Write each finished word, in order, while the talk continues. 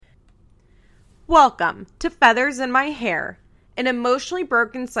Welcome to Feathers in My Hair, an Emotionally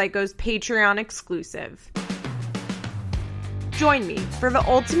Broken Psycho's Patreon exclusive. Join me for the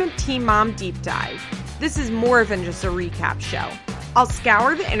ultimate teen mom deep dive. This is more than just a recap show. I'll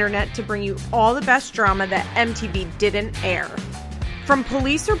scour the internet to bring you all the best drama that MTV didn't air. From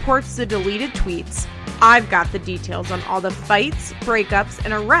police reports to deleted tweets, I've got the details on all the fights, breakups,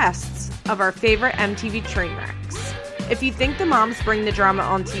 and arrests of our favorite MTV train wrecks. If you think the moms bring the drama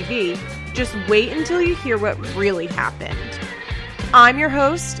on TV, just wait until you hear what really happened. I'm your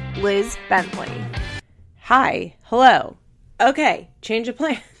host, Liz Bentley. Hi, hello. Okay, change of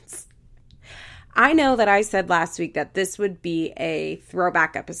plans. I know that I said last week that this would be a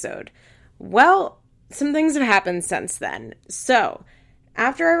throwback episode. Well, some things have happened since then. So,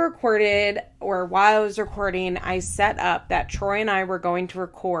 after I recorded, or while I was recording, I set up that Troy and I were going to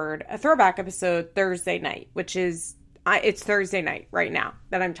record a throwback episode Thursday night, which is it's Thursday night right now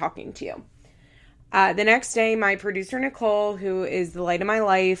that I'm talking to you. The next day, my producer, Nicole, who is the light of my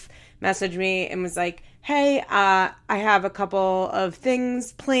life, messaged me and was like, hey, I have a couple of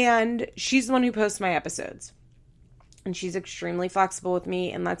things planned. She's the one who posts my episodes. And she's extremely flexible with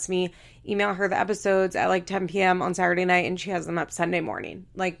me and lets me email her the episodes at like 10 p.m. on Saturday night, and she has them up Sunday morning.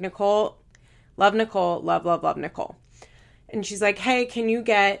 Like, Nicole, love, love, love Nicole. And she's like, hey, can you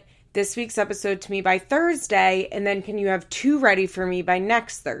get this week's episode to me by Thursday, and then can you have 2 ready for me by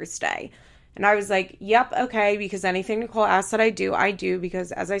next Thursday? And I was like, yep, okay, because anything Nicole asks that I do,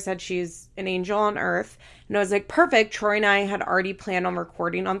 because as I said, she's an angel on earth. And I was like, perfect, Troy and I had already planned on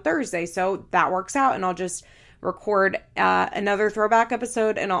recording on Thursday, so that works out, and I'll just record another throwback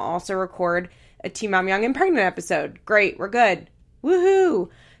episode, and I'll also record a Teen Mom Young and Pregnant episode. Great, we're good. Woohoo!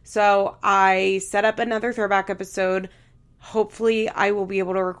 So I set up another throwback episode. Hopefully, I will be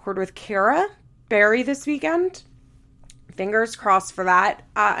able to record with Kara Berry this weekend. Fingers crossed for that.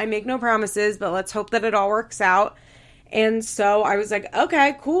 I make no promises, but let's hope that it all works out. And so I was like,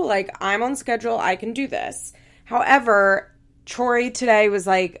 okay, cool. Like, I'm on schedule. I can do this. However, Troy today was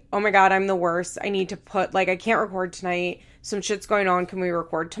like, oh my God, I'm the worst. I need to I can't record tonight. Some shit's going on. Can we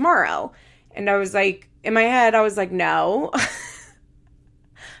record tomorrow? And I was like, in my head, I was like, no.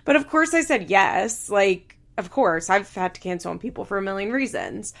 But of course I said yes. Like, of course, I've had to cancel on people for a million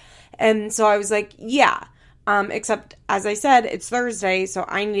reasons. And so I was like, yeah. Except, as I said, it's Thursday, so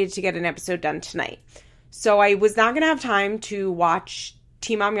I needed to get an episode done tonight. So I was not going to have time to watch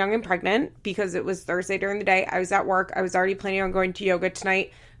Teen Mom Young and Pregnant because it was Thursday during the day. I was at work. I was already planning on going to yoga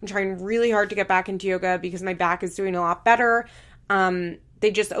tonight. I'm trying really hard to get back into yoga because my back is doing a lot better.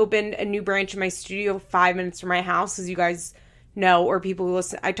 They just opened a new branch in my studio 5 minutes from my house, as you guys know, or people who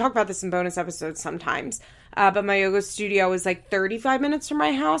listen. I talk about this in bonus episodes sometimes. But my yoga studio is like 35 minutes from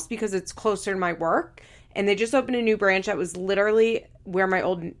my house because it's closer to my work. And they just opened a new branch that was literally where my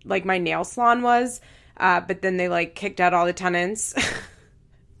old, my nail salon was. But then they, kicked out all the tenants.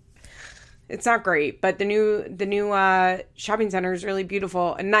 It's not great. But the new shopping center is really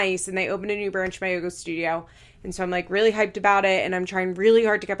beautiful and nice. And they opened a new branch in my yoga studio. And so I'm, really hyped about it. And I'm trying really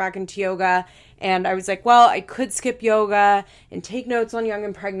hard to get back into yoga. And I was like, well, I could skip yoga and take notes on Young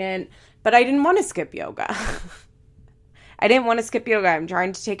and Pregnant. But I didn't want to skip yoga. I'm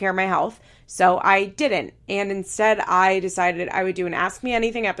trying to take care of my health. So I didn't. And instead, I decided I would do an Ask Me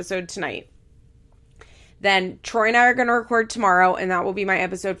Anything episode tonight. Then Troy and I are going to record tomorrow, and that will be my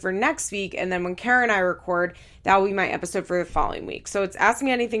episode for next week. And then when Kara and I record, that will be my episode for the following week. So it's Ask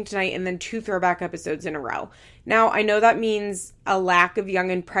Me Anything tonight and then 2 throwback episodes in a row. Now, I know that means a lack of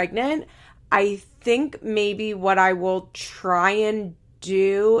Young and Pregnant. I think maybe what I will try and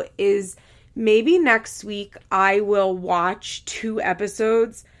do is maybe next week I will watch 2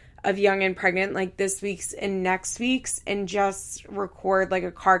 episodes of Young and Pregnant, like this week's and next week's, and just record a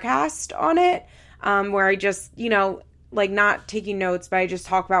car cast on it, where I just, not taking notes, but I just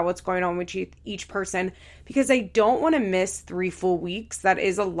talk about what's going on with each person, because I don't want to miss 3 full weeks. That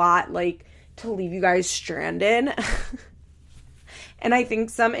is a lot, to leave you guys stranded. And I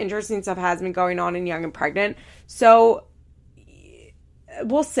think some interesting stuff has been going on in Young and Pregnant, so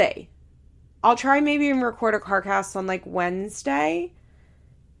we'll see. I'll try maybe and record a car cast on Wednesday.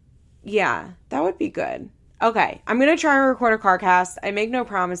 Yeah, that would be good. Okay, I'm going to try and record a car cast. I make no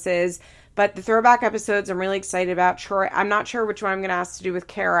promises, but the throwback episodes I'm really excited about. Troy, I'm not sure which one I'm going to ask to do with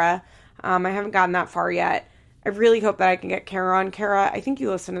Kara. I haven't gotten that far yet. I really hope that I can get Kara on. Kara, I think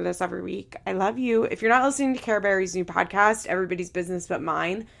you listen to this every week. I love you. If you're not listening to Kara Berry's new podcast, Everybody's Business But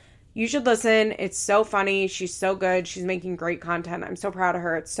Mine, you should listen. It's so funny. She's so good. She's making great content. I'm so proud of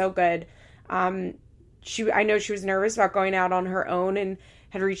her. It's so good. I know she was nervous about going out on her own and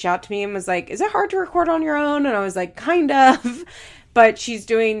had reached out to me and was like, is it hard to record on your own? And I was like, kind of. But she's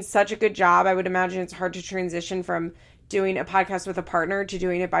doing such a good job. I would imagine it's hard to transition from doing a podcast with a partner to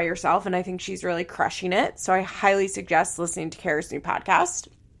doing it by yourself. And I think she's really crushing it. So I highly suggest listening to Kara's new podcast.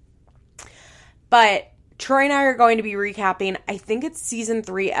 But Troy and I are going to be recapping, I think it's season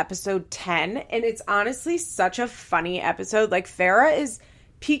 3, episode 10. And it's honestly such a funny episode. Like, Farrah is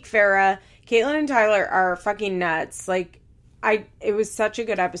peak Farrah. Caitlin and Tyler are fucking nuts. Like, it was such a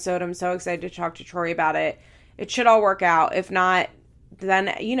good episode. I'm so excited to talk to Troy about it. It should all work out. If not, then,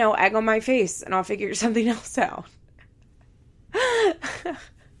 egg on my face and I'll figure something else out.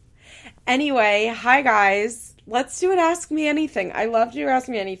 Anyway, hi guys. Let's do an Ask Me Anything. I love to do Ask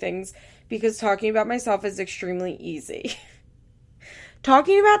Me Anythings because talking about myself is extremely easy.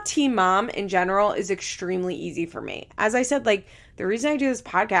 Talking about Teen Mom in general is extremely easy for me. As I said, like, the reason I do this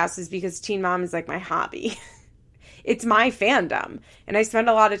podcast is because Teen Mom is like my hobby. It's my fandom, and I spend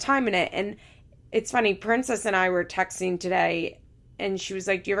a lot of time in it. And it's funny, Princess and I were texting today, and she was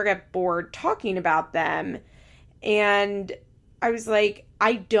like, do you ever get bored talking about them? And I was like,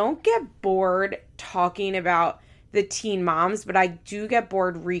 I don't get bored talking about the teen moms, but I do get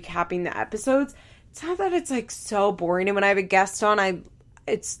bored recapping the episodes. It's not that it's like so boring, and when I have a guest on,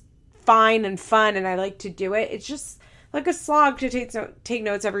 it's fine and fun, and I like to do it. It's just like a slog to take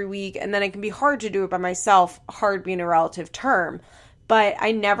notes every week, and then it can be hard to do it by myself, hard being a relative term. But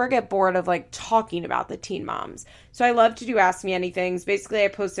I never get bored of like talking about the teen moms. So I love to do Ask Me Anythings. Basically, I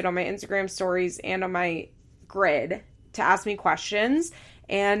post it on my Instagram stories and on my grid to ask me questions,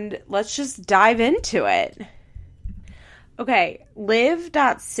 and let's just dive into it. Okay,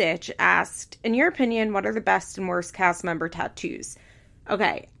 liv.sitch asked, in your opinion, what are the best and worst cast member tattoos?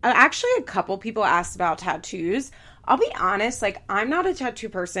 Okay, actually a couple people asked about tattoos. I'll be honest, like, I'm not a tattoo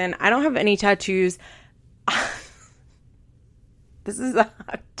person. I don't have any tattoos. This is a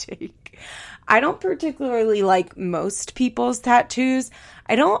hot take. I don't particularly like most people's tattoos.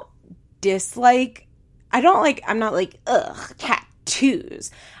 I'm not like, ugh,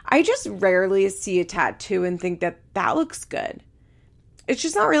 tattoos. I just rarely see a tattoo and think that looks good. It's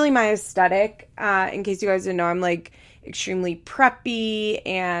just not really my aesthetic. In case you guys didn't know, I'm like extremely preppy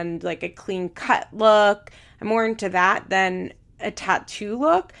and like a clean cut look. I'm more into that than a tattoo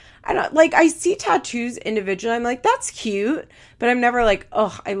look. I see tattoos individually. I'm like, that's cute. But I'm never like,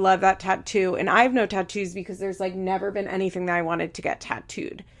 oh, I love that tattoo. And I have no tattoos because there's like never been anything that I wanted to get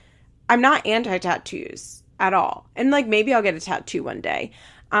tattooed. I'm not anti-tattoos at all. And like, maybe I'll get a tattoo one day.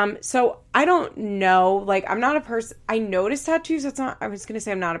 So I don't know, like, I'm not a person, I notice tattoos. I was going to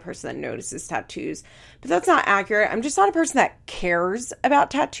say I'm not a person that notices tattoos, but that's not accurate. I'm just not a person that cares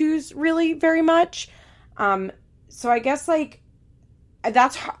about tattoos really very much. So I guess like,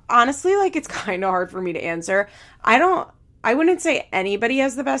 that's honestly, like, it's kind of hard for me to answer. I wouldn't say anybody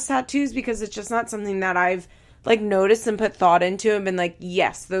has the best tattoos because it's just not something that I've like noticed and put thought into and been like,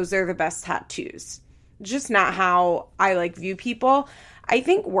 yes, those are the best tattoos. It's just not how I like view people. I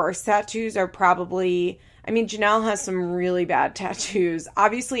think worst tattoos are probably, Janelle has some really bad tattoos.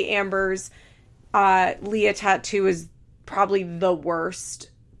 Obviously Amber's Leah tattoo is probably the worst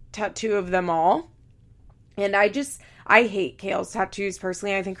tattoo of them all. And I hate Kale's tattoos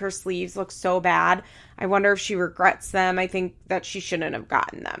personally. I think her sleeves look so bad. I wonder if she regrets them. I think that she shouldn't have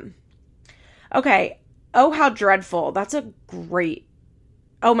gotten them. Okay. Oh, how dreadful. That's a great...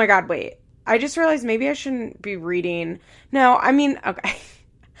 Oh my God, wait. I just realized maybe I shouldn't be reading. No, okay.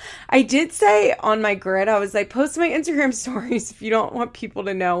 I did say on my grid, I was like, post my Instagram stories if you don't want people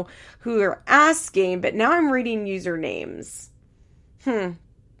to know who they're asking. But now I'm reading usernames.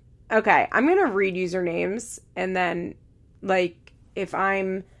 Okay, I'm going to read usernames and then, like,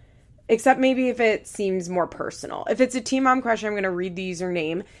 except maybe if it seems more personal. If it's a Teen Mom question, I'm going to read the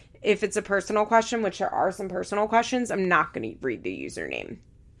username. If it's a personal question, which there are some personal questions, I'm not going to read the username.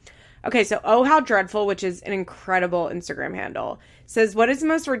 Okay, so Oh How Dreadful, which is an incredible Instagram handle, says, what is the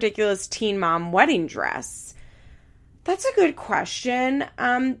most ridiculous Teen Mom wedding dress? That's a good question.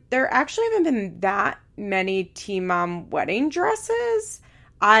 There actually haven't been that many Teen Mom wedding dresses.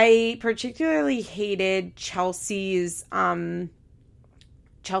 I particularly hated Chelsea's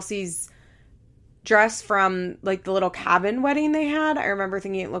dress from like the little cabin wedding they had. I remember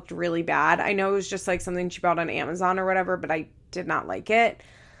thinking it looked really bad. I know it was just like something she bought on Amazon or whatever, but I did not like it.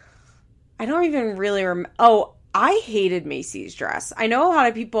 I don't even really remember. Oh, I hated Macy's dress. I know a lot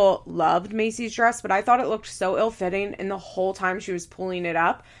of people loved Macy's dress, but I thought it looked so ill-fitting, and the whole time she was pulling it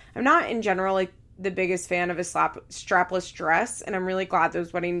up. I'm not in general like the biggest fan of a strapless dress, and I'm really glad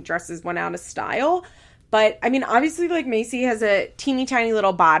those wedding dresses went out of style. But obviously like Macy has a teeny tiny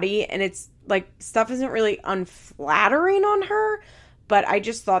little body, and it's like stuff isn't really unflattering on her, but I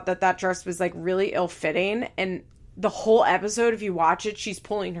just thought that dress was like really ill-fitting, and the whole episode, if you watch it, she's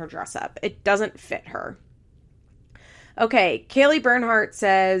pulling her dress up. It doesn't fit her. Okay, Kaylee Bernhardt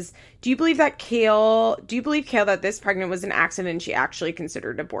says, do you believe Kale that this pregnant was an accident and she actually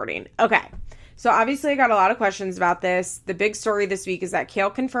considered aborting? Okay, so obviously I got a lot of questions about this. The big story this week is that Kale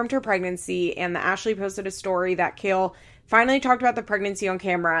confirmed her pregnancy, and the Ashley posted a story that Kale finally talked about the pregnancy on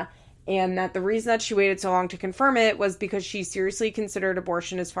camera, and that the reason that she waited so long to confirm it was because she seriously considered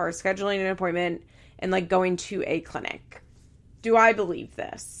abortion as far as scheduling an appointment and like going to a clinic. Do I believe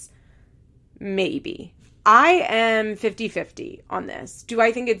this? Maybe. I am 50-50 on this. Do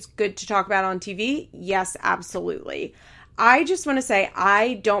I think it's good to talk about on TV? Yes, absolutely. I just want to say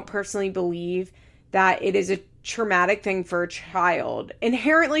I don't personally believe that it is a traumatic thing for a child,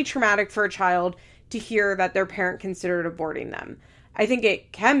 inherently traumatic for a child, to hear that their parent considered aborting them. I think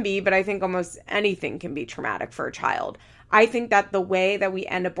it can be, but I think almost anything can be traumatic for a child. I think that the way that we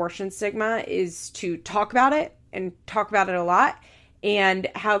end abortion stigma is to talk about it and talk about it a lot. And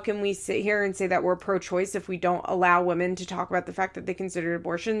how can we sit here and say that we're pro-choice if we don't allow women to talk about the fact that they considered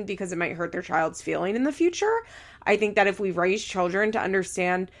abortion because it might hurt their child's feeling in the future? I think that if we raise children to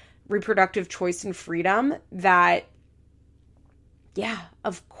understand reproductive choice and freedom, that, yeah,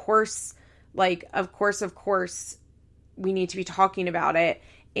 of course, we need to be talking about it.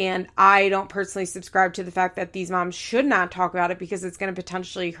 And I don't personally subscribe to the fact that these moms should not talk about it because it's going to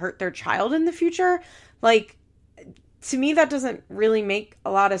potentially hurt their child in the future. Like, to me, that doesn't really make a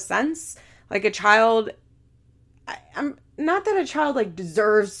lot of sense. Like, a child, I'm not that a child like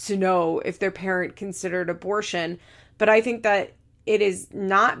deserves to know if their parent considered abortion, but I think that it is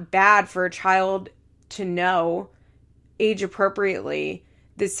not bad for a child to know age appropriately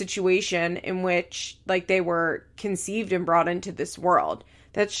the situation in which like they were conceived and brought into this world.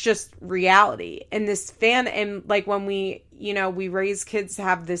 That's just reality. And and like when we raise kids to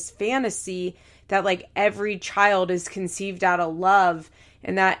have this fantasy that like every child is conceived out of love,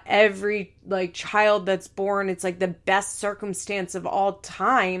 and that every like child that's born, it's like the best circumstance of all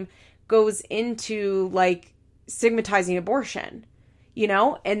time, goes into like stigmatizing abortion,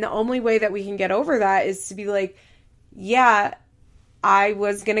 and the only way that we can get over that is to be like, yeah, I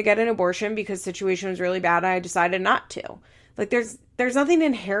was going to get an abortion because the situation was really bad and I decided not to. Like there's nothing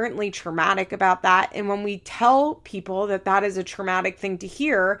inherently traumatic about that. And when we tell people that that is a traumatic thing to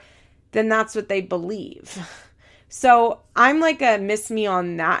hear, then that's what they believe. So I'm like a miss me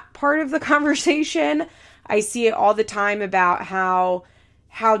on that part of the conversation. I see it all the time about how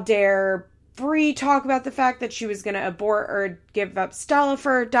dare Bree talk about the fact that she was going to abort or give up Stella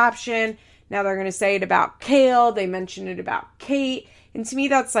for adoption. Now they're going to say it about Kale. They mention it about Kate. And to me,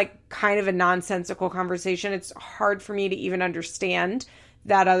 that's like kind of a nonsensical conversation. It's hard for me to even understand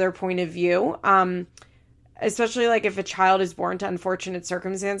that other point of view. Especially like if a child is born to unfortunate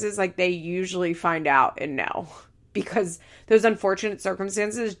circumstances, like they usually find out and know, because those unfortunate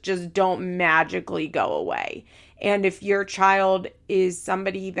circumstances just don't magically go away. And if your child is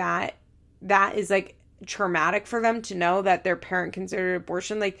somebody that is like traumatic for them to know that their parent considered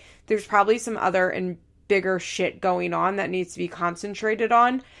abortion, like there's probably some other and bigger shit going on that needs to be concentrated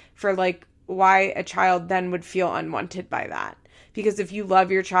on for like why a child then would feel unwanted by that. Because if you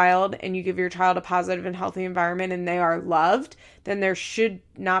love your child and you give your child a positive and healthy environment and they are loved, then there should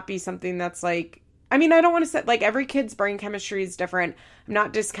not be something that's like, I mean, I don't want to say, like, every kid's brain chemistry is different. I'm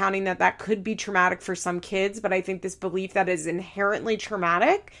not discounting that could be traumatic for some kids, but I think this belief that is inherently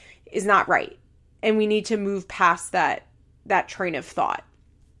traumatic is not right. And we need to move past that train of thought.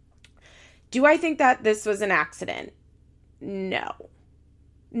 Do I think that this was an accident? No.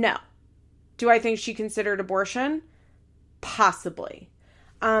 Do I think she considered abortion? Possibly.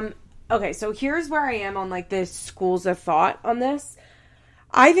 Okay, so here's where I am on like this schools of thought on this.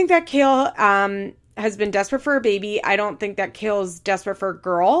 I think that Kale has been desperate for a baby. I don't think that Kale's desperate for a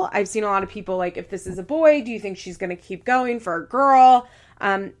girl. I've seen a lot of people like, if this is a boy, do you think she's going to keep going for a girl?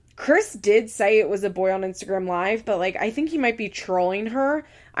 Chris did say it was a boy on Instagram Live, but like I think he might be trolling her.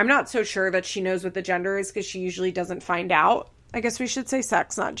 I'm not so sure that she knows what the gender is because she usually doesn't find out. I guess we should say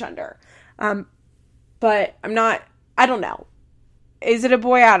sex, not gender. But I don't know. Is it a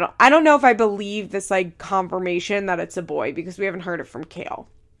boy? I don't know if I believe this like confirmation that it's a boy because we haven't heard it from Kale.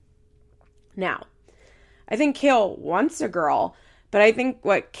 Now, I think Kale wants a girl, but I think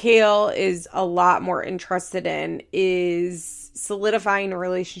what Kale is a lot more interested in is solidifying a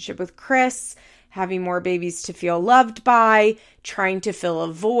relationship with Chris, having more babies to feel loved by, trying to fill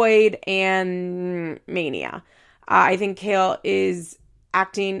a void, and mania. I think Kale is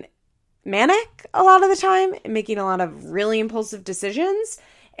acting manic a lot of the time and making a lot of really impulsive decisions.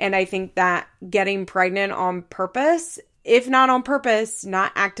 And I think that getting pregnant on purpose, if not on purpose,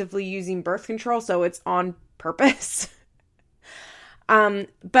 not actively using birth control, so it's on purpose. But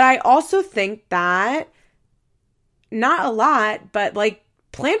I also think that not a lot, but like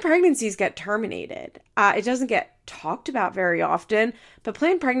planned pregnancies get terminated. It doesn't get talked about very often, but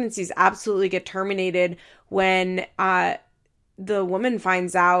planned pregnancies absolutely get terminated when the woman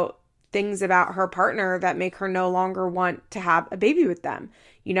finds out things about her partner that make her no longer want to have a baby with them.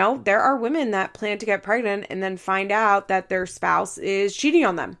 You know, there are women that plan to get pregnant and then find out that their spouse is cheating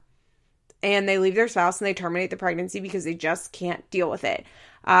on them. And they leave their spouse and they terminate the pregnancy because they just can't deal with it.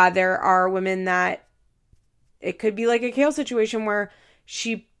 There are women that it could be like a Kale situation where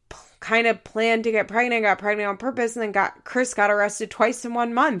she kind of planned to get pregnant, got pregnant on purpose, and then Chris got arrested twice in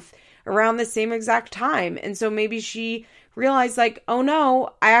 1 month around the same exact time. And so maybe she realized like, oh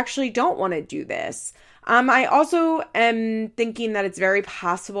no, I actually don't want to do this. I also am thinking that it's very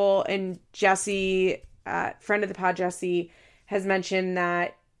possible, and Jessie, friend of the pod, Jessie, has mentioned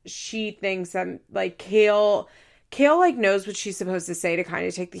that she thinks that like Kale like knows what she's supposed to say to kind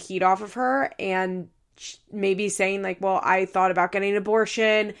of take the heat off of her, and maybe saying like, well, I thought about getting an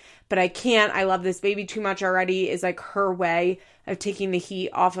abortion, but I can't. I love this baby too much already, is like her way of taking the heat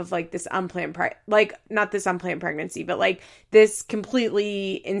off of like this unplanned, not this unplanned pregnancy, but like this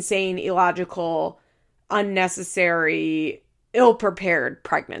completely insane, illogical, unnecessary, ill-prepared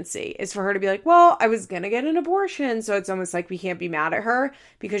pregnancy, is for her to be like, well, I was going to get an abortion. So it's almost like we can't be mad at her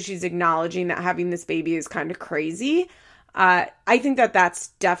because she's acknowledging that having this baby is kind of crazy. I think that that's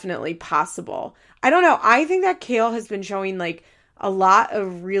definitely possible. I don't know. I think that Kale has been showing like a lot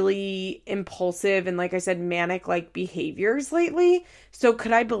of really impulsive and, like I said, manic like behaviors lately. So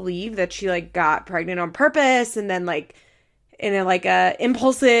could I believe that she like got pregnant on purpose and then like in a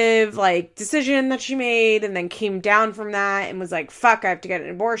impulsive like decision that she made and then came down from that and was like, fuck, I have to get an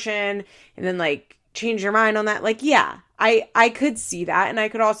abortion, and then like changed her mind on that? Like, yeah, I could see that. And I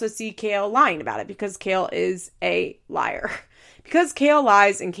could also see Kale lying about it because Kale is a liar. Because Kale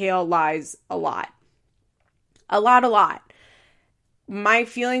lies, and Kale lies a lot. A lot. My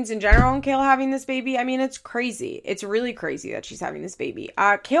feelings in general on Kale having this baby, I mean, it's crazy. It's really crazy that she's having this baby.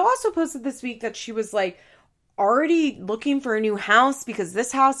 Kale also posted this week that she was like already looking for a new house because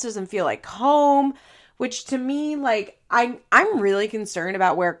this house doesn't feel like home, which to me, like, I'm really concerned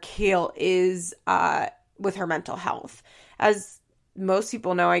about where Kale is with her mental health. As most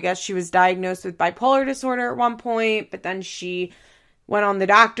people know, I guess she was diagnosed with bipolar disorder at one point, but then she went on the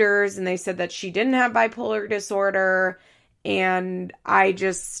doctors and they said that she didn't have bipolar disorder. And I'm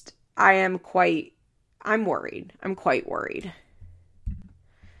worried. I'm quite worried.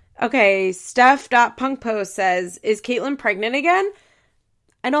 Okay, Steph.punkpost says, is Caitlyn pregnant again?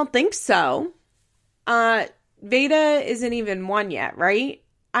 I don't think so. Veda isn't even 1 yet, right?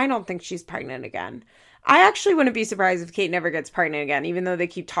 I don't think she's pregnant again. I actually wouldn't be surprised if Kate never gets pregnant again, even though they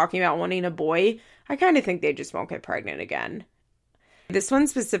keep talking about wanting a boy. I kind of think they just won't get pregnant again. This one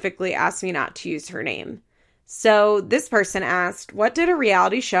specifically asked me not to use her name. So this person asked, why did a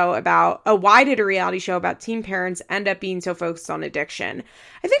reality show about teen parents end up being so focused on addiction?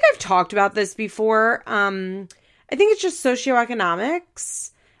 I think I've talked about this before. I think it's just socioeconomics.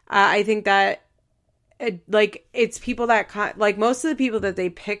 I think that it's people that like most of the people that they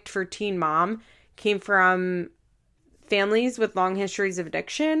picked for Teen Mom came from families with long histories of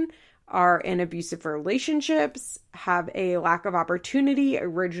addiction, are in abusive relationships, have a lack of opportunity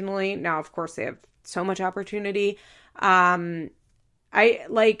originally. Now, of course, they have so much opportunity. I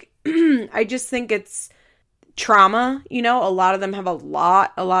just think it's trauma. You know, a lot of them have a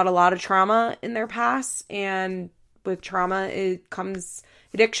lot of trauma in their past, and with trauma, it comes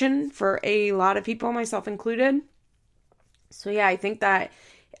addiction for a lot of people, myself included. So yeah, I think that,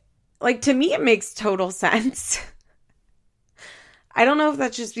 like, to me, it makes total sense. I don't know if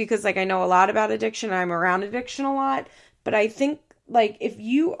that's just because, like, I know a lot about addiction, I'm around addiction a lot, but I think, like, if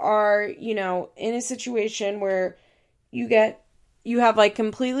you are, you know, in a situation where you have, like,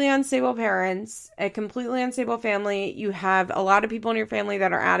 completely unstable parents, a completely unstable family, you have a lot of people in your family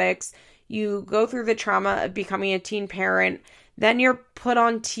that are addicts, you go through the trauma of becoming a teen parent, then you're put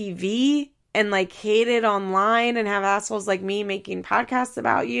on TV and, like, hated online and have assholes like me making podcasts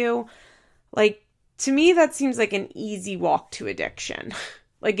about you, like, to me, that seems like an easy walk to addiction.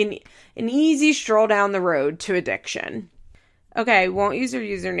 Like an easy stroll down the road to addiction. Okay, won't use her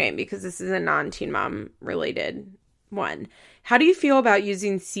username because this is a non-Teen Mom related one. How do you feel about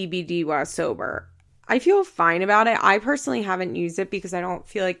using CBD while sober? I feel fine about it. I personally haven't used it because I don't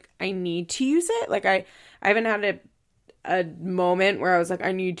feel like I need to use it. Like I haven't had a moment where I was like,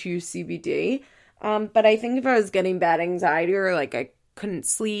 I need to use CBD. But I think if I was getting bad anxiety or like I couldn't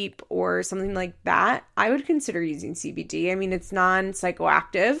sleep or something like that, I would consider using CBD. I mean, it's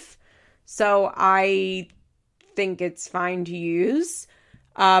non-psychoactive, so I think it's fine to use.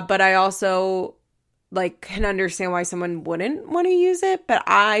 But I also like can understand why someone wouldn't want to use it. But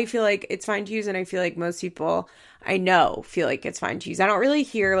I feel like it's fine to use, and I feel like most people I know feel like it's fine to use. I don't really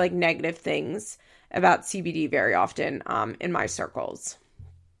hear like negative things about CBD very often in my circles.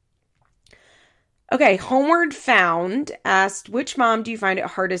 Okay, Homeward Found asked, which mom do you find it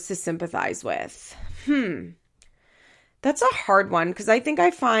hardest to sympathize with? That's a hard one because I think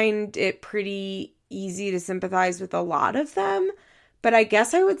I find it pretty easy to sympathize with a lot of them. But I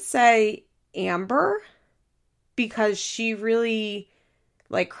guess I would say Amber, because she really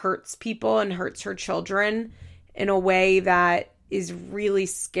like hurts people and hurts her children in a way that is really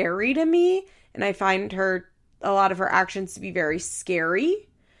scary to me. And I find a lot of her actions to be very scary.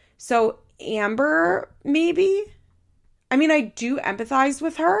 So Amber, maybe. I mean, I do empathize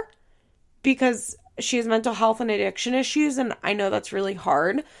with her because she has mental health and addiction issues, and I know that's really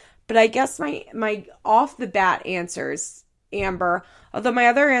hard. But I guess my off the bat answer is Amber, although my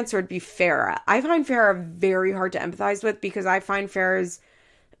other answer would be Farrah. I find Farrah very hard to empathize with because I find Farrah's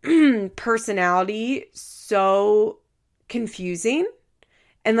personality so confusing,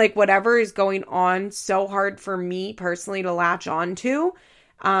 and like whatever is going on so hard for me personally to latch on to.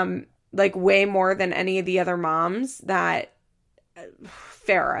 Like way more than any of the other moms that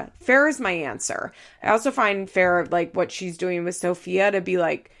Farrah's my answer. I also find Farrah, like what she's doing with Sophia, to be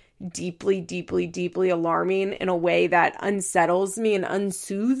like deeply, deeply, deeply alarming in a way that unsettles me and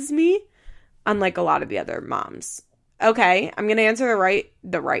unsoothes me, unlike a lot of the other moms. Okay, I'm going to answer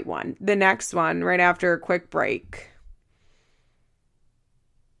the right one. The next one right after a quick break.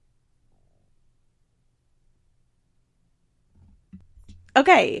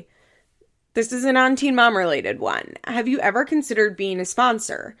 Okay. This is an on-teen mom related one. Have you ever considered being a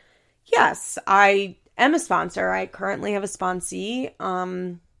sponsor? Yes, I am a sponsor. I currently have a sponsee.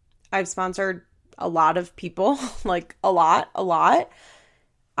 I've sponsored a lot of people, like a lot.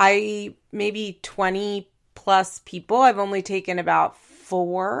 Maybe 20 plus people. I've only taken about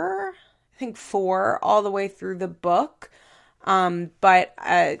 4 all the way through the book. But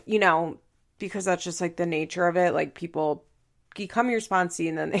because that's just like the nature of it, like people become your sponsee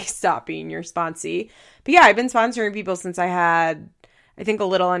and then they stop being your sponsee. But yeah, I've been sponsoring people since I had, I think, a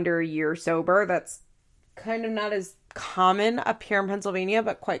little under a year sober. That's kind of not as common up here in Pennsylvania,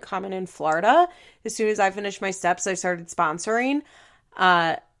 but quite common in Florida. As soon as I finished my steps, I started sponsoring.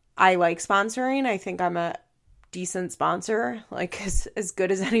 I like sponsoring. I think I'm a decent sponsor, like as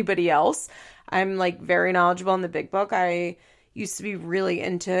good as anybody else. I'm like very knowledgeable in the big book. I used to be really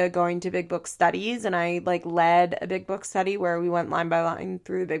into going to big book studies, and I like led a big book study where we went line by line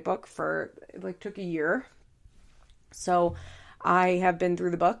through the big book for like took a year. So I have been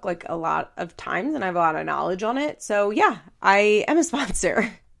through the book like a lot of times and I have a lot of knowledge on it. So yeah, I am a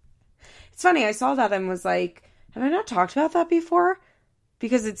sponsor. It's funny, I saw that and was like, have I not talked about that before?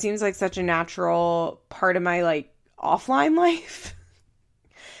 Because it seems like such a natural part of my like offline life.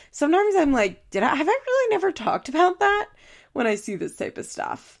 Sometimes I'm like, have I really never talked about that? When I see this type of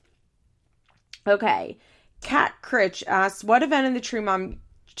stuff. Okay. Kat Critch asks, what event in the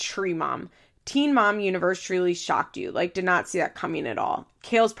Teen Mom universe truly shocked you? Like, did not see that coming at all.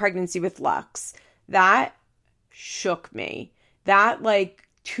 Kale's pregnancy with Lux. That shook me. That, like,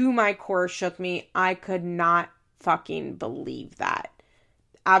 to my core shook me. I could not fucking believe that.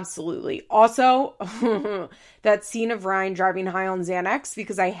 Absolutely. Also, that scene of Ryan driving high on Xanax,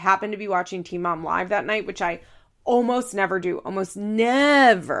 because I happened to be watching Teen Mom Live that night, which I almost never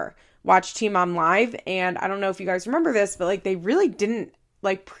watch Teen Mom Live. And I don't know if you guys remember this, but like they really didn't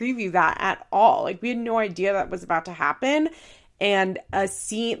like preview that at all. Like we had no idea that was about to happen. And a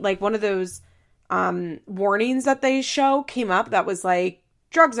scene, like one of those warnings that they show came up that was like,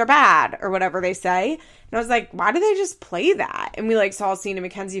 drugs are bad or whatever they say. And I was like, why did they just play that? And we like saw a scene of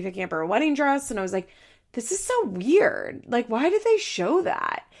Mackenzie picking up her wedding dress. And I was like, this is so weird. Like, why did they show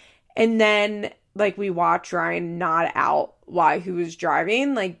that? And then like we watched Ryan nod out while he was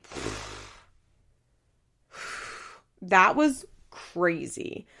driving. Like that was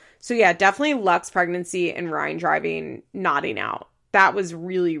crazy. So yeah, definitely Lux pregnancy and Ryan driving, nodding out. That was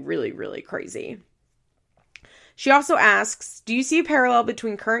really, really, really crazy. She also asks, do you see a parallel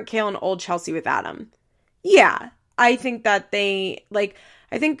between current Kale and old Chelsea with Adam? Yeah, I think that I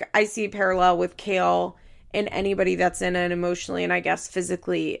think I see a parallel with Kale and anybody that's in an emotionally and I guess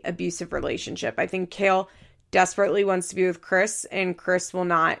physically abusive relationship. I think Kale desperately wants to be with Chris, and Chris will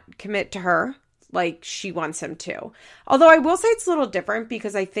not commit to her like she wants him to. Although I will say it's a little different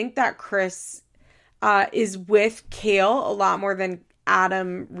because I think that Chris is with Kale a lot more than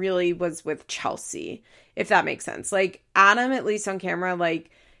Adam really was with Chelsea, if that makes sense. Like Adam, at least on camera, like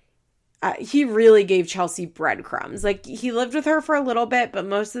he really gave Chelsea breadcrumbs. Like, he lived with her for a little bit, but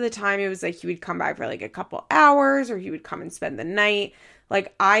most of the time it was like he would come back for like a couple hours or he would come and spend the night.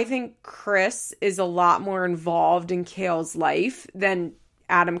 Like, I think Chris is a lot more involved in Kale's life than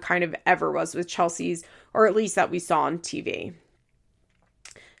Adam kind of ever was with Chelsea's, or at least that we saw on TV.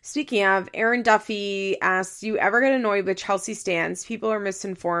 Speaking of, Aaron Duffy asks, do you ever get annoyed with Chelsea stans? People are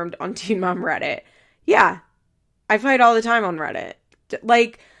misinformed on Teen Mom Reddit. Yeah, I fight all the time on Reddit.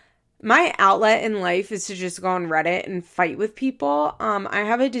 Like, my outlet in life is to just go on Reddit and fight with people. I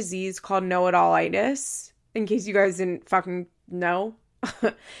have a disease called know-it-all-itis, in case you guys didn't fucking know.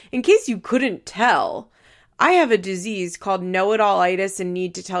 In case you couldn't tell, I have a disease called know-it-all-itis and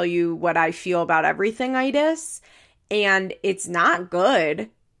need to tell you what I feel about everything-itis, and it's not good.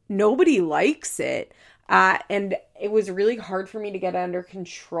 Nobody likes it. And it was really hard for me to get under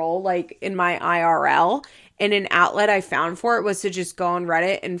control, like, in my IRL. And an outlet I found for it was to just go on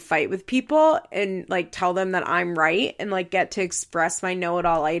Reddit and fight with people and, like, tell them that I'm right and, like, get to express my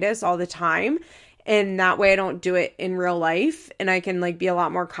know-it-all-itis all the time. And that way I don't do it in real life. And I can, like, be a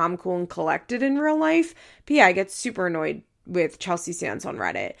lot more calm, cool, and collected in real life. But yeah, I get super annoyed with Chelsea stans on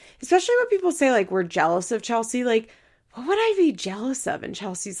Reddit. Especially when people say, like, we're jealous of Chelsea. Like, what would I be jealous of in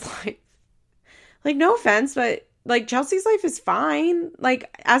Chelsea's life? Like, no offense, but, like, Chelsea's life is fine. Like,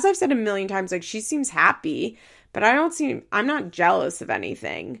 as I've said a million times, like, she seems happy, but I'm not jealous of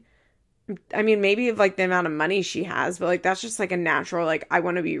anything. I mean, maybe of, like, the amount of money she has, but, like, that's just, like, a natural, like, I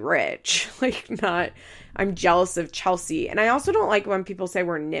want to be rich. Like, not, I'm jealous of Chelsea. And I also don't like when people say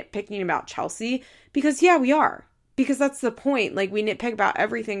we're nitpicking about Chelsea, because, yeah, we are. Because that's the point. Like, we nitpick about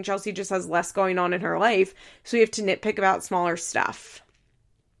everything. Chelsea just has less going on in her life, so we have to nitpick about smaller stuff.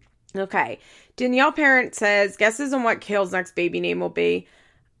 Okay. Danielle Parent says, guesses on what Kale's next baby name will be.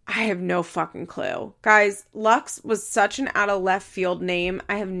 I have no fucking clue. Guys, Lux was such an out of left field name.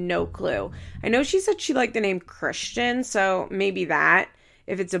 I have no clue. I know she said she liked the name Christian, so maybe that,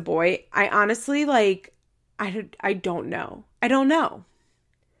 if it's a boy. I honestly, like, I don't know. I don't know.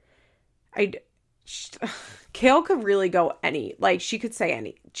 Kale could really go she could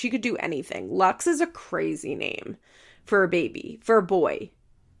say she could do anything. Lux is a crazy name for a baby, for a boy.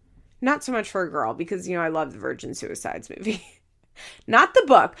 Not so much for a girl, because, you know, I love the Virgin Suicides movie. Not the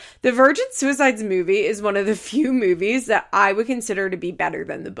book. The Virgin Suicides movie is one of the few movies that I would consider to be better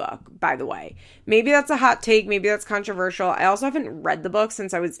than the book, by the way. Maybe that's a hot take. Maybe that's controversial. I also haven't read the book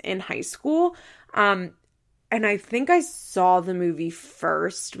since I was in high school. And I think I saw the movie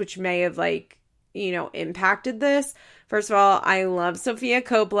first, which may have, like, you know, impacted this. First of all, I love Sofia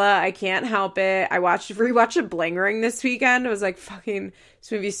Coppola. I can't help it. I rewatched Bling Ring this weekend. I was like, fucking,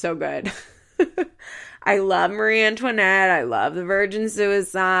 this movie's so good. I love Marie Antoinette. I love the Virgin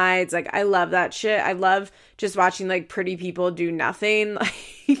Suicides. Like, I love that shit. I love just watching, like, pretty people do nothing.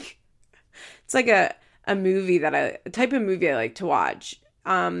 Like, it's like a type of movie I like to watch.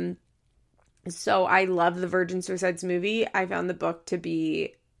 So I love the Virgin Suicides movie. I found the book to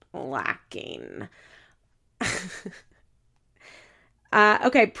be lacking.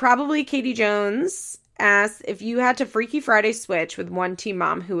 Okay, probably Katie Jones asks, if you had to Freaky Friday switch with one Teen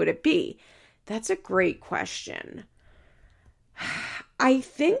Mom, who would it be? That's a great question. I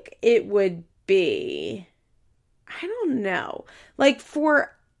think it would be, I don't know, like,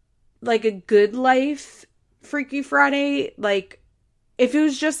 for, like, a good life Freaky Friday, like, if it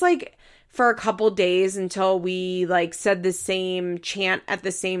was just, like, for a couple days until we, like, said the same chant at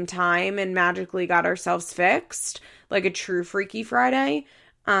the same time and magically got ourselves fixed, like a true Freaky Friday.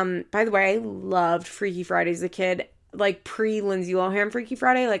 By the way, I loved Freaky Friday as a kid. Like, pre-Lindsay Lohan Freaky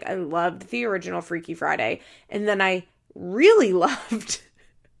Friday, like, I loved the original Freaky Friday. And then I really loved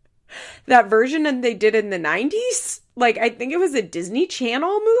that version that they did in the 90s. Like, I think it was a Disney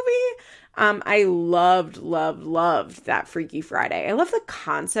Channel movie. I loved that Freaky Friday. I love the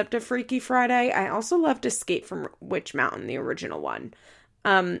concept of Freaky Friday. I also loved Escape from Witch Mountain, the original one.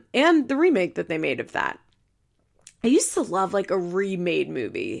 And the remake that they made of that. I used to love, like, a remade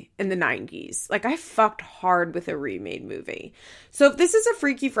movie in the 90s. Like, I fucked hard with a remade movie. So if this is a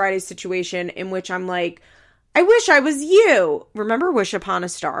Freaky Friday situation in which I'm like, I wish I was you. Remember Wish Upon a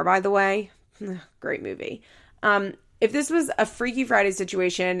Star, by the way? Great movie. If this was a Freaky Friday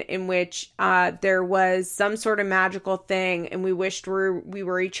situation in which there was some sort of magical thing and we wished we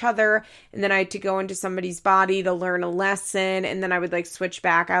were each other, and then I had to go into somebody's body to learn a lesson, and then I would, like, switch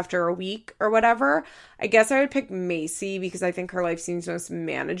back after a week or whatever, I guess I would pick Macy because I think her life seems most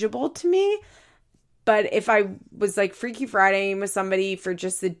manageable to me. But if I was, like, Freaky Friday with somebody for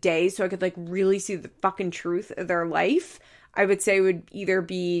just the day so I could, like, really see the fucking truth of their life, I would say would either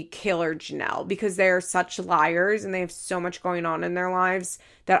be Kale or Janelle, because they are such liars and they have so much going on in their lives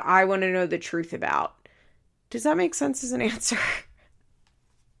that I want to know the truth about. Does that make sense as an answer?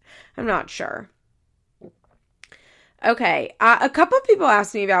 I'm not sure. Okay, a couple of people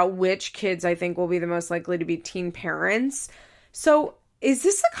asked me about which kids I think will be the most likely to be teen parents. So is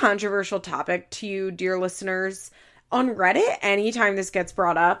this a controversial topic to you, dear listeners? On Reddit, anytime this gets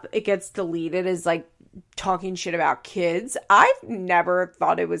brought up, it gets deleted as like talking shit about kids. I've never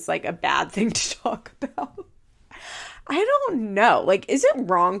thought it was like a bad thing to talk about. I don't know. Like, is it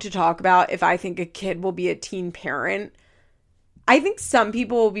wrong to talk about if I think a kid will be a teen parent? I think some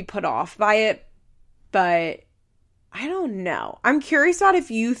people will be put off by it, but I don't know. I'm curious about if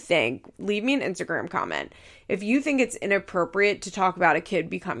you think, leave me an Instagram comment, if you think it's inappropriate to talk about a kid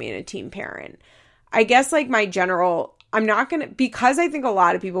becoming a teen parent. I guess like my general, I'm not going to, because I think a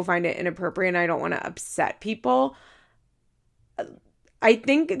lot of people find it inappropriate and I don't want to upset people. I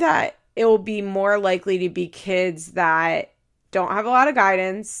think that it will be more likely to be kids that don't have a lot of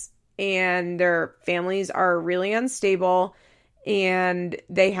guidance and their families are really unstable and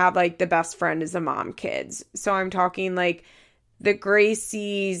they have like the best friend is a mom kids. So I'm talking like the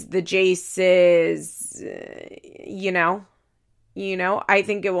Gracies, the Jaces, I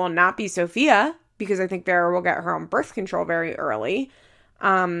think it will not be Sophia because I think Vera will get her own birth control very early.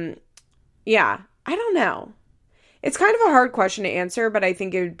 Yeah, I don't know. It's kind of a hard question to answer, but I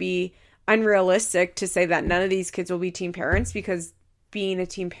think it would be unrealistic to say that none of these kids will be teen parents because being a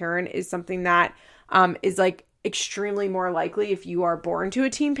teen parent is something that is like extremely more likely if you are born to a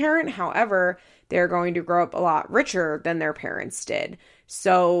teen parent. However, they're going to grow up a lot richer than their parents did.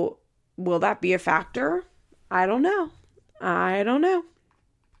 So will that be a factor? I don't know.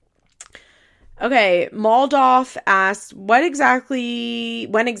 Okay, Moldoff asked, when exactly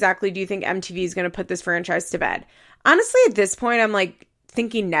do you think MTV is going to put this franchise to bed? Honestly, at this point, I'm like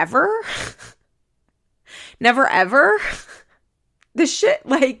thinking never. Never ever. This shit,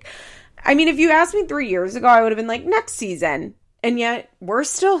 like, I mean, if you asked me 3 years ago, I would have been like, next season. And yet, we're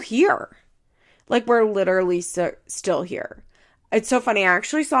still here. Like, we're literally still here. It's so funny. I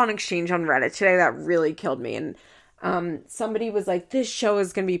actually saw an exchange on Reddit today that really killed me. And somebody was like, this show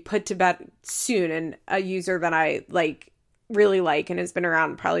is going to be put to bed soon. And a user that I, like, really like and has been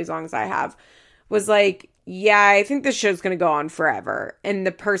around probably as long as I have was like, yeah, I think this show's going to go on forever. And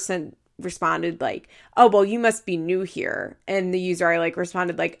the person responded like, oh, well, you must be new here. And the user I like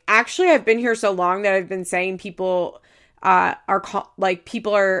responded like, actually, I've been here so long that I've been saying people have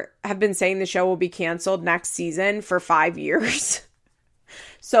been saying the show will be canceled next season for 5 years.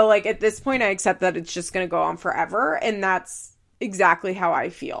 So like at this point, I accept that it's just going to go on forever. And that's exactly how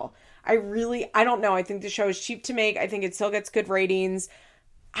I feel. I don't know. I think the show is cheap to make. I think it still gets good ratings.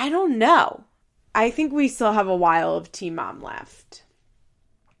 I don't know. I think we still have a while of Teen Mom left.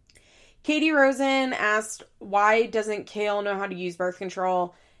 Katie Rosen asked, why doesn't Kale know how to use birth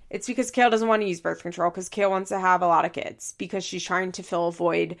control? It's because Kale doesn't want to use birth control because Kale wants to have a lot of kids because she's trying to fill a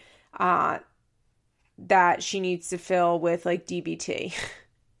void that she needs to fill with like DBT,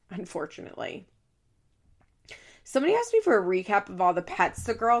 unfortunately. Somebody asked me for a recap of all the pets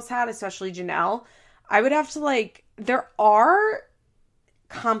the girls had, especially Janelle. I would have to there are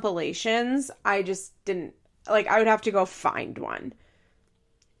compilations. I just didn't, I would have to go find one.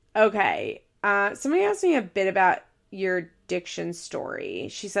 Okay, somebody asked me a bit about your addiction story.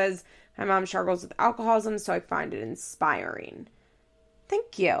 She says, my mom struggles with alcoholism, so I find it inspiring.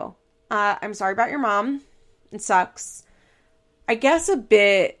 Thank you. I'm sorry about your mom. It sucks. I guess a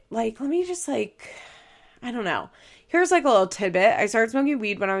bit, let me just, I don't know. Here's, a little tidbit. I started smoking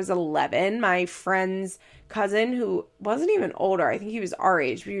weed when I was 11. My friend's cousin, who wasn't even older, I think he was our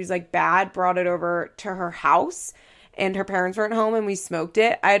age, but he was, bad, brought it over to her house. And her parents weren't home and we smoked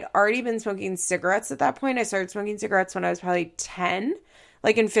it. I had already been smoking cigarettes at that point. I started smoking cigarettes when I was probably 10.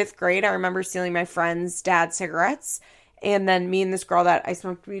 In 5th grade, I remember stealing my friend's dad's cigarettes. And then me and this girl that I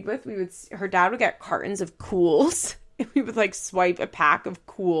smoked weed with, her dad would get cartons of Cools. And we would swipe a pack of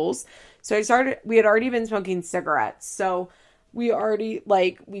Cools. So we had already been smoking cigarettes. So we already,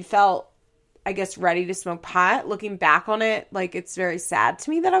 we felt, I guess, ready to smoke pot. Looking back on it, it's very sad to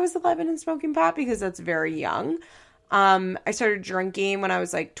me that I was 11 and smoking pot because that's very young. I started drinking when I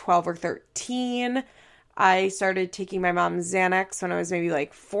was 12 or 13. I started taking my mom's Xanax when I was maybe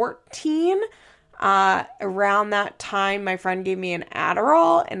 14. Around that time, my friend gave me an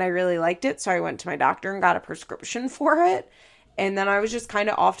Adderall and I really liked it. So I went to my doctor and got a prescription for it. And then I was just kind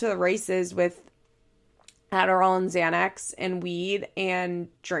of off to the races with Adderall and Xanax and weed and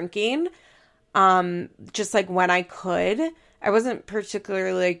drinking. Just when I could. I wasn't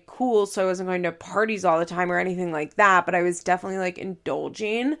particularly like cool, so I wasn't going to parties all the time or anything like that, but I was definitely like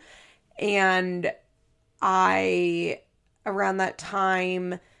indulging. And I, around that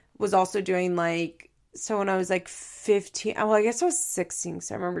time, was also doing like, so when I was like 15, well, I guess I was 16,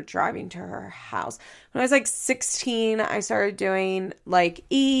 so I remember driving to her house. When I was like 16, I started doing like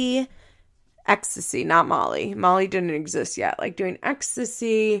ecstasy, not Molly. Molly didn't exist yet, like doing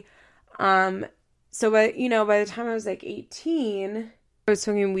ecstasy. So, by the time I was like 18, I was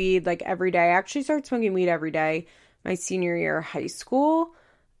smoking weed like every day. I actually started smoking weed every day my senior year of high school.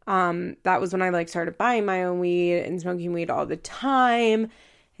 That was when I like started buying my own weed and smoking weed all the time.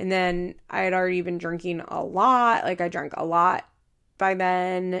 And then I had already been drinking a lot. Like I drank a lot by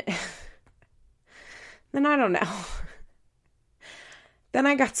then. Then I don't know. Then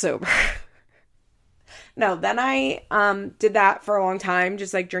I got sober. No, then I did that for a long time,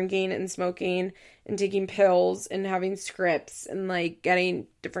 just like drinking and smoking and taking pills and having scripts and like getting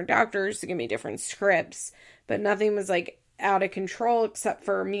different doctors to give me different scripts. But nothing was like out of control except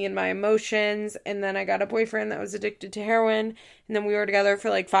for me and my emotions. And then I got a boyfriend that was addicted to heroin. And then we were together for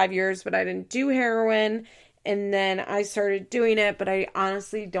like 5 years, but I didn't do heroin. And then I started doing it, but I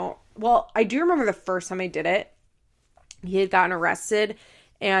honestly don't. Well, I do remember the first time I did it. He had gotten arrested.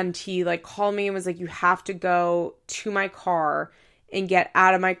 And he like called me and was like, you have to go to my car and get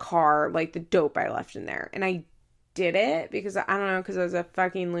out of my car, like the dope I left in there. And I did it because I don't know, because I was a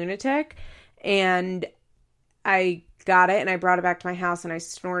fucking lunatic. And I got it and I brought it back to my house and I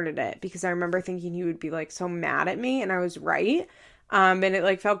snorted it because I remember thinking he would be like so mad at me, and I was right. And it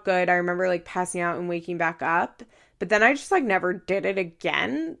like felt good. I remember like passing out and waking back up. But then I just like never did it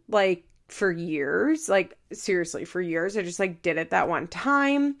again. Like, for years, like seriously for years. I just like did it that one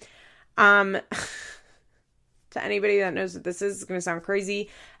time. To anybody that knows what this is going to sound crazy.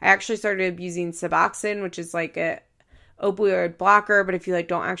 I actually started abusing Suboxone, which is like a opioid blocker, but if you like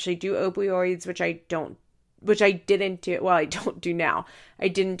don't actually do opioids, which I didn't do, well, I don't do now. I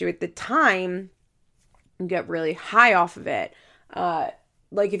didn't do at the time, and get really high off of it.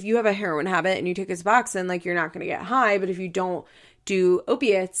 Like if you have a heroin habit and you take a Suboxone, like you're not going to get high, but if you don't do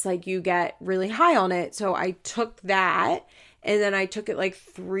opiates, like you get really high on it. So I took that, and then I took it like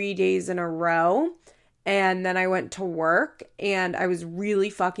 3 days in a row, and then I went to work and I was really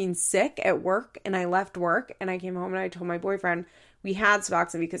fucking sick at work, and I left work and I came home and I told my boyfriend we had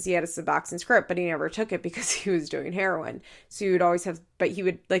Suboxone because he had a Suboxone script, but he never took it because he was doing heroin. So he would always have, but he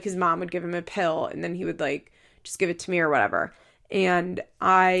would like, his mom would give him a pill and then he would like just give it to me or whatever. And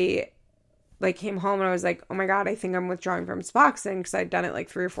I like came home and I was like, oh my God, I think I'm withdrawing from Suboxone because I'd done it like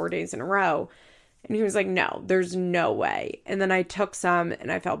 3 or 4 days in a row. And he was like, no, there's no way. And then I took some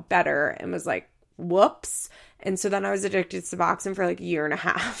and I felt better and was like, whoops. And so then I was addicted to Suboxone for like a year and a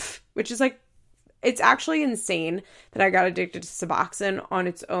half, which is like, it's actually insane that I got addicted to Suboxone on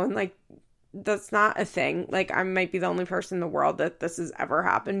its own. Like, that's not a thing. Like, I might be the only person in the world that this has ever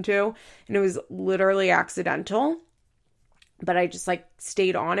happened to. And it was literally accidental. But I just like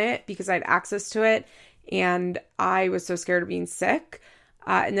stayed on it because I had access to it and I was so scared of being sick.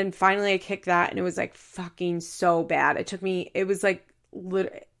 And then finally I kicked that and it was like fucking so bad. It was like,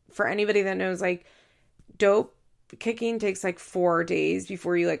 for anybody that knows, like dope kicking takes like 4 days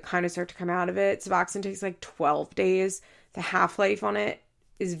before you like kind of start to come out of it. Suboxone takes like 12 days. The half-life on it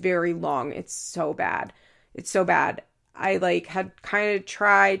is very long. It's so bad. It's so bad. I like had kind of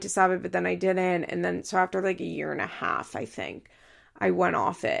tried to stop it, but then I didn't. And then, so after like a year and a half, I think I went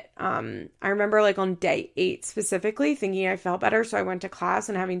off it. I remember like on day 8 specifically thinking I felt better. So I went to class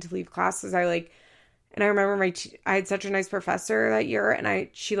and having to leave class because and I remember I had such a nice professor that year and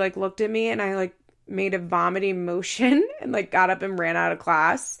she like looked at me and I like made a vomiting motion and like got up and ran out of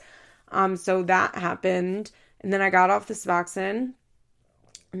class. So that happened. And then I got off the Suboxone.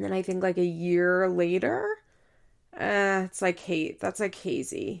 And then I think like a year later, it's like, that's like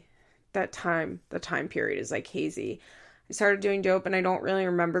hazy. The time period is like hazy. I started doing dope and I don't really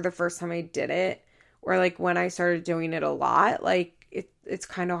remember the first time I did it or like when I started doing it a lot. Like it's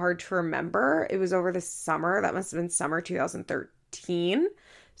kind of hard to remember. It was over the summer. That must have been summer 2013.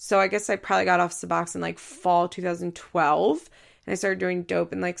 So I guess I probably got off Suboxone like fall 2012 and I started doing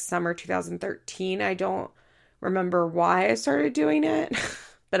dope in like summer 2013. I don't remember why I started doing it,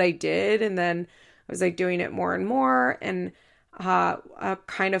 but I did. And then I was like doing it more and more. And a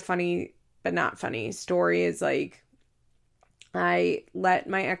kind of funny, but not funny story is like, I let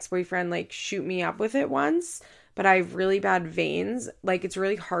my ex-boyfriend like shoot me up with it once, but I have really bad veins. Like it's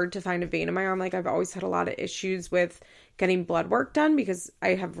really hard to find a vein in my arm. Like I've always had a lot of issues with getting blood work done because I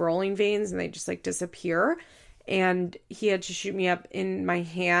have rolling veins and they just like disappear. and he had to shoot me up in my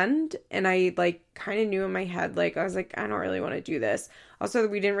hand. And I like kind of knew in my head, like, I was like, I don't really want to do this. Also,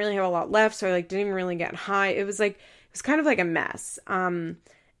 we didn't really have a lot left, so I like didn't even really get high. It was kind of like a mess.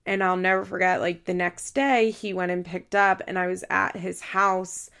 And I'll never forget, like, the next day he went and picked up, and I was at his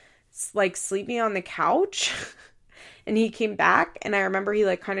house, like, sleeping on the couch. And he came back, and I remember he,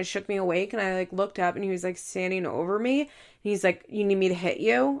 like, kind of shook me awake, and I, like, looked up, and he was, like, standing over me. And he's like, you need me to hit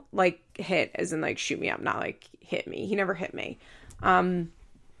you? Like, hit, as in, like, shoot me up, not, like, hit me. He never hit me.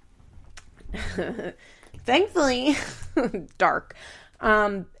 Thankfully. Dark.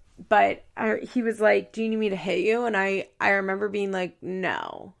 But he was like, do you need me to hit you? And I remember being like,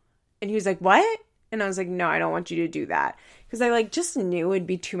 no. And he was like, what? And I was like, no, I don't want you to do that. Because I like just knew it'd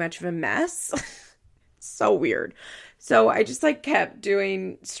be too much of a mess. So weird. So I just like kept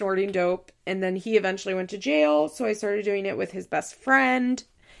doing snorting dope. And then he eventually went to jail. So I started doing it with his best friend.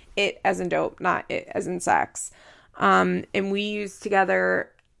 It as in dope, not it as in sex. And we used together.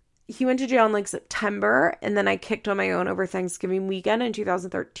 He went to jail in like September, and then I kicked on my own over Thanksgiving weekend in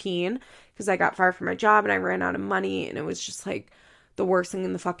 2013 because I got fired from my job and I ran out of money, and it was just like the worst thing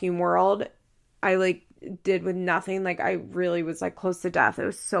in the fucking world. I like did with nothing. Like I really was like close to death. It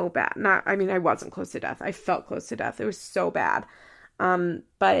was so bad. I wasn't close to death. I felt close to death. It was so bad.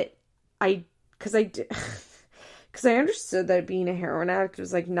 But because I understood that being a heroin addict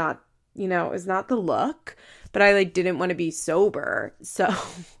was like not, it was not the look, but I like didn't want to be sober. So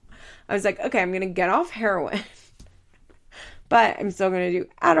I was like, okay, I'm going to get off heroin, but I'm still going to do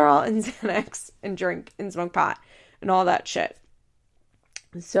Adderall and Xanax and drink and smoke pot and all that shit.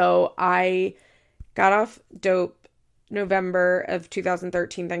 So I got off dope November of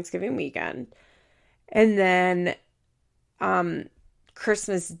 2013, Thanksgiving weekend. And then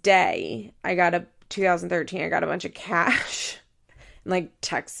Christmas Day, 2013, I got a bunch of cash and like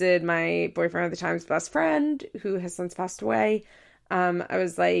texted my boyfriend at the time's best friend, who has since passed away. I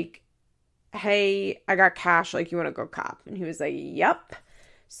was like, hey, I got cash, like, you want to go cop? And he was like, yep.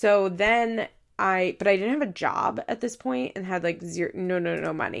 So then but I didn't have a job at this point and had like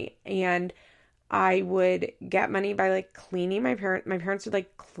no money. And I would get money by like cleaning. My parents would like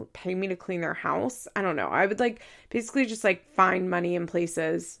pay me to clean their house. I don't know. I would like basically just like find money in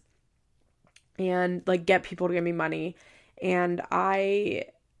places and like get people to give me money. And I,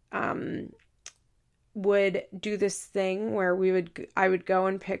 would do this thing where I would go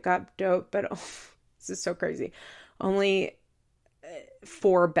and pick up dope, but this is so crazy. Only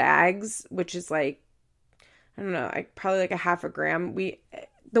 4 bags, which is like, I don't know, like probably like a half a gram.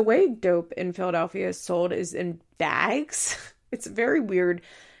 The way dope in Philadelphia is sold is in bags. It's very weird.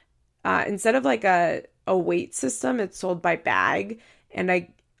 Instead of like a weight system, it's sold by bag, and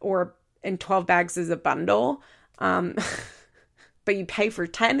 12 bags is a bundle. But you pay for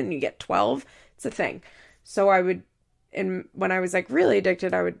 10 and you get 12. It's a thing. So when I was like really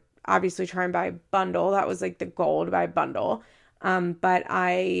addicted, I would obviously try and buy a bundle. That was like the goal, to buy a bundle.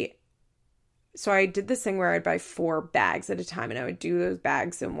 So I did this thing where I'd buy 4 bags at a time, and I would do those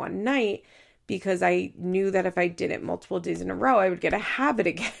bags in one night because I knew that if I did it multiple days in a row, I would get a habit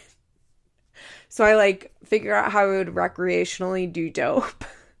again. So I like figure out how I would recreationally do dope,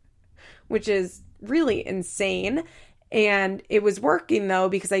 which is really insane. And it was working though,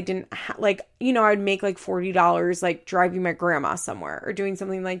 because I didn't I'd make like $40 like driving my grandma somewhere or doing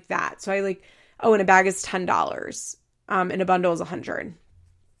something like that. So I and a bag is $10. And a bundle is $100,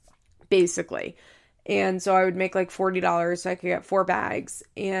 basically. And so I would make like $40 so I could get 4 bags.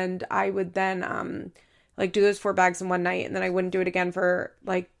 And I would then do those 4 bags in one night, and then I wouldn't do it again for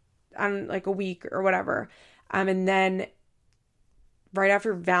like a week or whatever. And then right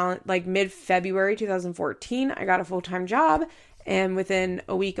after mid-February 2014, I got a full-time job, and within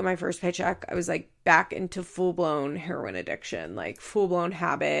a week of my first paycheck, I was like back into full-blown heroin addiction, like full-blown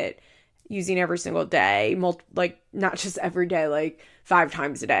habit, using every single day, not just every day, like 5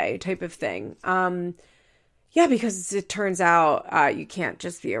 times a day type of thing. Because it turns out you can't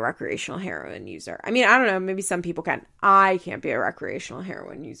just be a recreational heroin user. I mean, I don't know, maybe some people can. I can't be a recreational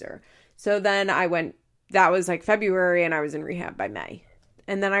heroin user. So then that was like February, and I was in rehab by May.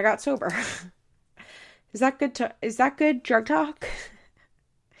 And then I got sober. Is that good? Is that good drug talk?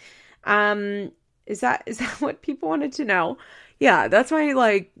 Is that what people wanted to know? Yeah, that's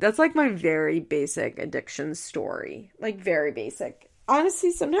my very basic addiction story. Like very basic.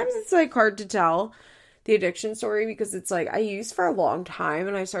 Honestly, sometimes it's like hard to tell the addiction story because it's like I used for a long time,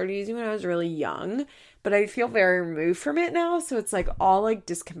 and I started using when I was really young, but I feel very removed from it now. So it's like all like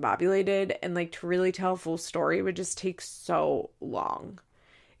discombobulated, and like to really tell a full story would just take so long.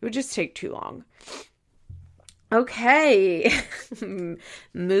 It would just take too long. Okay.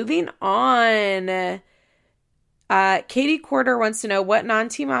 Moving on. Katie Quarter wants to know, what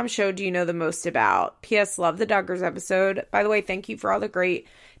non-Teen Mom show do you know the most about? P.S. Love the Duggars episode. By the way, thank you for all the great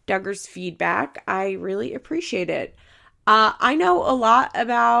Duggars feedback. I really appreciate it. I know a lot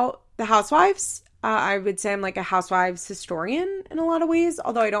about the Housewives. I would say I'm like a Housewives historian in a lot of ways,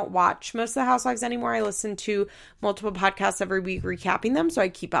 although I don't watch most of the Housewives anymore. I listen to multiple podcasts every week recapping them, so I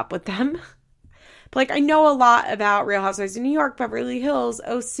keep up with them. But like, I know a lot about Real Housewives of New York, Beverly Hills,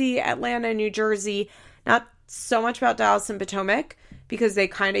 OC, Atlanta, New Jersey. Not so much about Dallas and Potomac, because they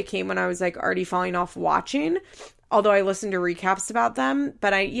kind of came when I was like already falling off watching, although I listened to recaps about them.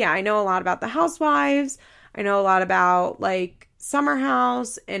 But I know a lot about the Housewives. I know a lot about like Summer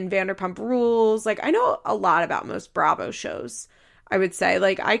House and Vanderpump Rules. Like, I know a lot about most Bravo shows, I would say.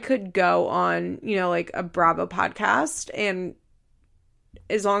 Like, I could go on, like a Bravo podcast, and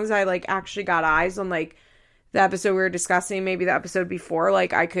as long as I like actually got eyes on like the episode we were discussing, maybe the episode before,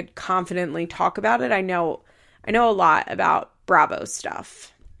 like I could confidently talk about it. I know a lot about Bravo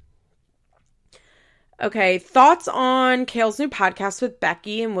stuff. Okay, thoughts on Kale's new podcast with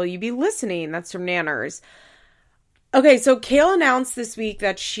Becky, and will you be listening? That's from Nanners. Okay, so Kale announced this week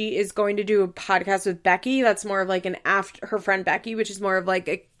that she is going to do a podcast with Becky. That's more of like her friend Becky, which is more of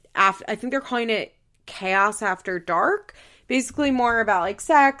like I think they're calling it Chaos After Dark. Basically more about like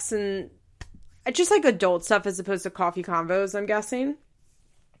sex and just like adult stuff as opposed to Coffee Convos, I'm guessing.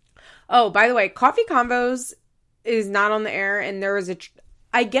 Oh, by the way, Coffee Convos is not on the air, and there was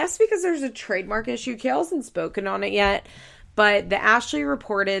I guess because there's a trademark issue. Kale hasn't spoken on it yet, but the Ashley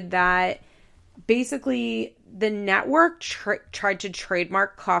reported that basically the network tried to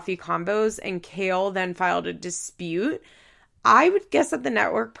trademark Coffee Convos, and Kale then filed a dispute. I would guess that the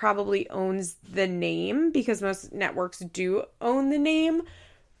network probably owns the name, because most networks do own the name,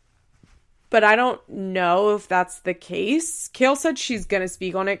 but I don't know if that's the case. Kale said she's going to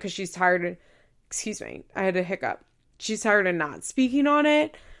speak on it because she's tired. Excuse me, I had a hiccup. She's tired of not speaking on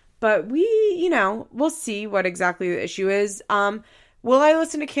it, but we'll see what exactly the issue is. Will I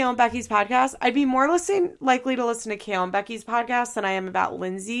listen to Kale and Becky's podcast? I'd be more likely to listen to Kale and Becky's podcast than I am about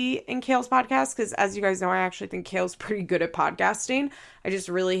Lindsay and Kale's podcast, because as you guys know, I actually think Kale's pretty good at podcasting. I just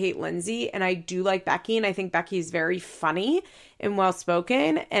really hate Lindsay, and I do like Becky, and I think Becky is very funny and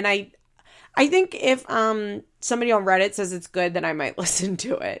well-spoken, and I think if somebody on Reddit says it's good, then I might listen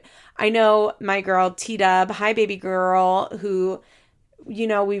to it. I know my girl T-Dub, hi baby girl, who...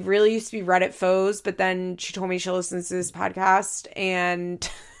 we really used to be Reddit foes, but then she told me she listens to this podcast, and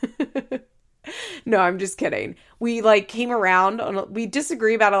no, I'm just kidding. We like came around we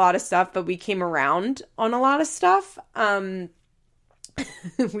disagree about a lot of stuff, but we came around on a lot of stuff.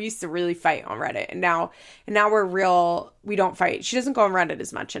 We used to really fight on Reddit, and now we don't fight. She doesn't go on Reddit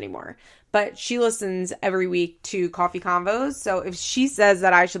as much anymore, but she listens every week to Coffee Convos. So if she says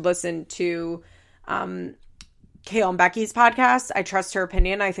that I should listen to, Kale and Becky's podcast, I trust her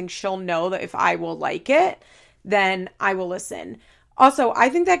opinion. I think she'll know that if I will like it, then I will listen. Also, I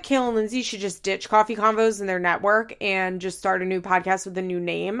think that Kale and Lindsay should just ditch Coffee Convos in their network and just start a new podcast with a new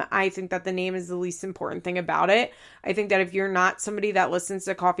name. I think that the name is the least important thing about it. I think that if you're not somebody that listens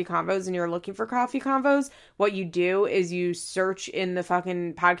to Coffee Convos and you're looking for Coffee Convos, what you do is you search in the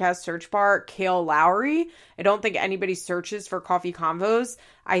fucking podcast search bar, Kale Lowry. I don't think anybody searches for Coffee Convos.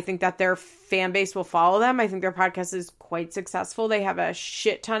 I think that their fan base will follow them. I think their podcast is quite successful. They have a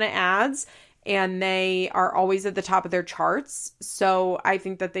shit ton of ads, and they are always at the top of their charts. So I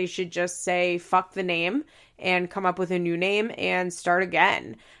think that they should just say, fuck the name, and come up with a new name and start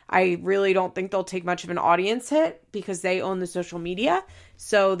again. I really don't think they'll take much of an audience hit because they own the social media.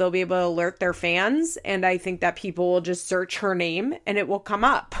 So they'll be able to alert their fans. And I think that people will just search her name and it will come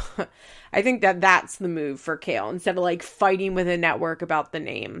up. I think that that's the move for Kale, instead of like fighting with a network about the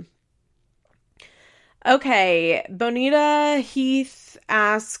name. Okay. Bonita Heath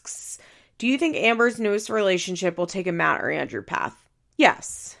asks, do you think Amber's newest relationship will take a Matt or Andrew path?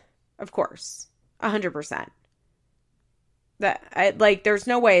 Yes, of course. 100%. There's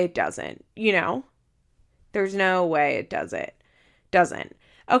no way it doesn't, There's no way it doesn't.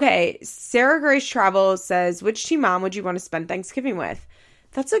 Okay, Sarah Grace Travel says, which Teen Mom would you want to spend Thanksgiving with?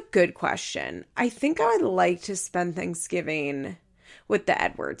 That's a good question. I think I would like to spend Thanksgiving with the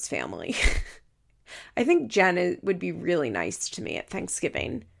Edwards family. I think Jen would be really nice to me at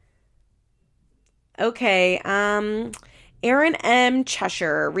Thanksgiving. Okay, Aaron M.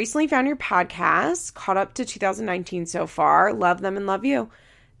 Cheshire, recently found your podcast, caught up to 2019 so far. Love them and love you.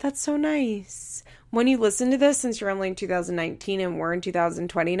 That's so nice. When you listen to this, since you're only in 2019 and we're in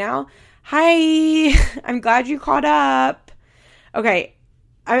 2020 now, hi, I'm glad you caught up. Okay,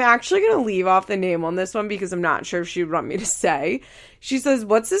 I'm actually going to leave off the name on this one because I'm not sure if she would want me to say. She says,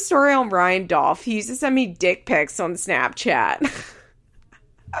 what's the story on Ryan Dolph? He used to send me dick pics on Snapchat.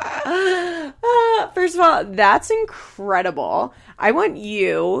 First of all, that's incredible. I want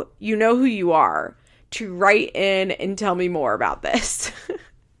you know who you are, to write in and tell me more about this.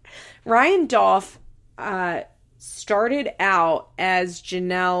 Ryan Dolph started out as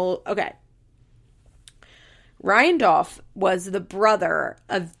Janelle. Okay. Ryan Dolph was the brother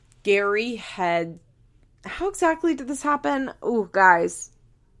of Gary Head. How exactly did this happen? Oh, guys.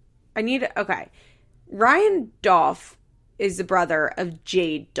 Okay. Ryan Dolph is the brother of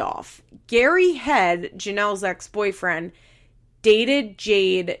Jade Dolph. Gary Head, Janelle's ex-boyfriend, dated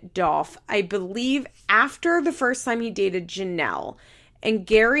Jade Dolph, I believe, after the first time he dated Janelle. And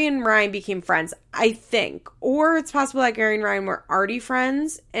Gary and Ryan became friends, I think. Or it's possible that Gary and Ryan were already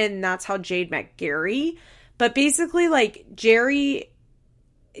friends, and that's how Jade met Gary. But basically, like, Gary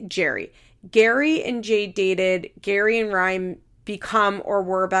and Jade dated. Gary and Ryan become or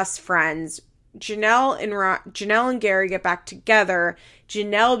were best friends. Janelle and Gary get back together.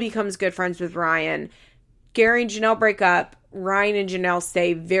 Janelle becomes good friends with Ryan. Gary and Janelle break up. Ryan and Janelle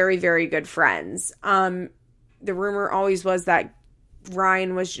stay very, very good friends. The rumor always was that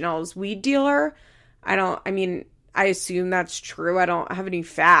Ryan was Janelle's weed dealer. I assume that's true. I don't have any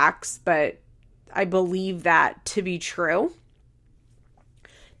facts, but I believe that to be true.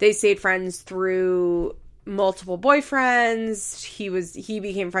 They stayed friends through multiple boyfriends. He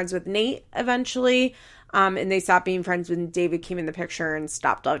became friends with Nate eventually. And they stopped being friends when David came in the picture and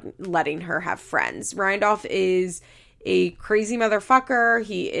stopped letting her have friends. Ryan Dolph is a crazy motherfucker.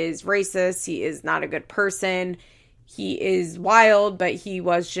 He is racist. He is not a good person. He is wild, but he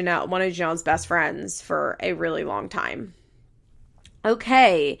was one of Janelle's best friends for a really long time.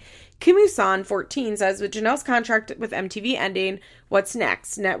 Okay. Kimu-san 14 says, with Janelle's contract with MTV ending, what's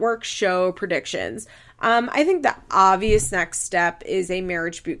next? Network show predictions. I think the obvious next step is a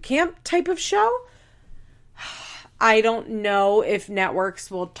marriage boot camp type of show. I don't know if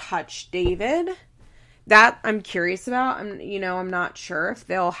networks will touch David. That I'm curious about. I'm not sure if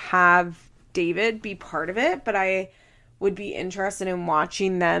they'll have David be part of it, but I would be interested in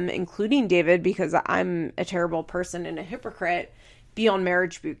watching them, including David, because I'm a terrible person and a hypocrite, be on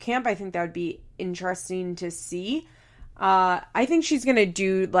marriage boot camp. I think that would be interesting to see. I think she's going to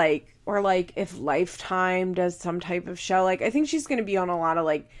do if Lifetime does some type of show, I think she's going to be on a lot of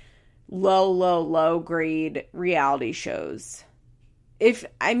low grade reality shows.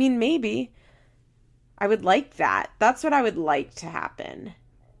 Maybe I would like that. That's what I would like to happen.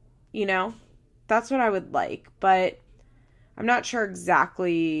 That's what I would like, but I'm not sure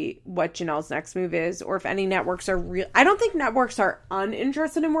exactly what Janelle's next move is, or if any networks are real. I don't think networks are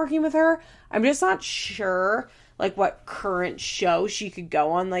uninterested in working with her. I'm just not sure, what current show she could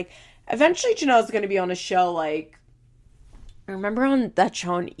go on. Eventually Janelle's going to be on a show, I remember on that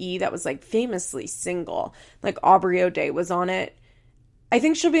show on E! That was, famously single. Aubrey O'Day was on it. I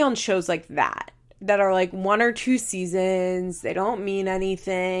think she'll be on shows like that are, 1 or 2 seasons. They don't mean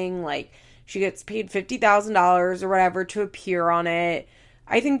anything. She gets paid $50,000 or whatever to appear on it.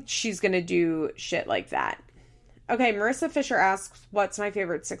 I think she's going to do shit like that. Okay, Marissa Fisher asks, what's my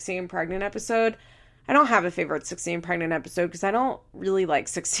favorite 16 and Pregnant episode? I don't have a favorite 16 and Pregnant episode because I don't really like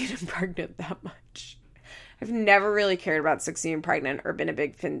 16 and Pregnant that much. I've never really cared about 16 and Pregnant or been a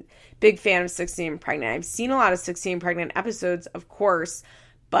big fan of 16 and Pregnant. I've seen a lot of 16 and Pregnant episodes, of course,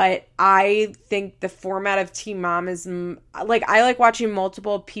 but I think the format of Teen Mom is, I like watching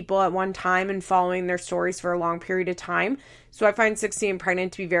multiple people at one time and following their stories for a long period of time. So I find 16 and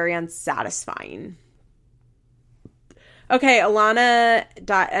Pregnant to be very unsatisfying. Okay,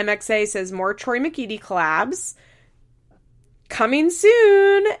 Alana.mxa says, more Troy McEady collabs coming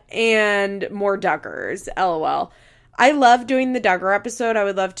soon, and more Duggars, LOL. I love doing the Duggar episode. I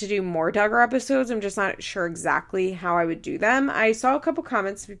would love to do more Duggar episodes. I'm just not sure exactly how I would do them. I saw a couple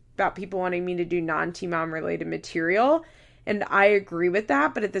comments about people wanting me to do non-Teen Mom related material, and I agree with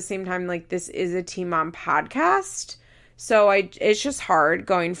that, but at the same time, this is a Teen Mom podcast, so it's just hard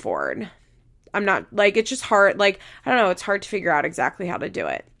going forward. I'm not, it's just hard, I don't know, it's hard to figure out exactly how to do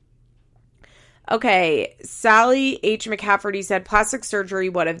it. Okay, Sally H. McCafferty said, plastic surgery,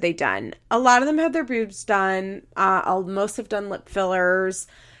 what have they done? A lot of them had their boobs done. Most have done lip fillers.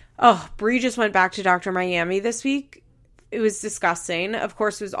 Oh, Brie just went back to Dr. Miami this week. It was disgusting. Of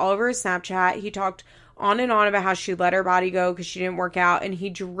course, it was all over his Snapchat. He talked on and on about how she let her body go because she didn't work out. And he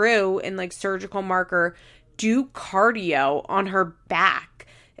drew in surgical marker, do cardio on her back.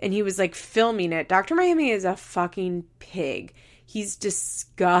 And he was filming it. Dr. Miami is a fucking pig. He's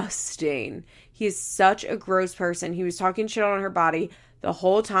disgusting. He is such a gross person. He was talking shit on her body the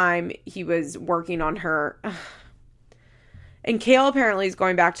whole time he was working on her. And Kale apparently is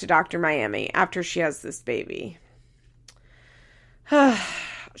going back to Dr. Miami after she has this baby.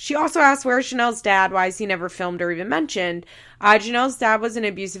 She also asked, where's Janelle's dad? Why is he never filmed or even mentioned? Janelle's dad was an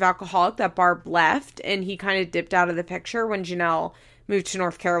abusive alcoholic that Barb left, and he kind of dipped out of the picture when Janelle moved to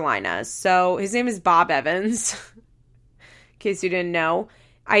North Carolina. So his name is Bob Evans, in case you didn't know.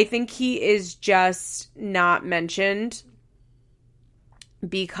 I think he is just not mentioned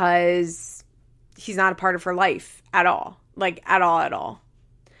because he's not a part of her life at all. Like, at all.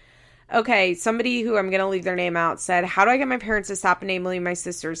 Okay, somebody who I'm going to leave their name out said, how do I get my parents to stop enabling my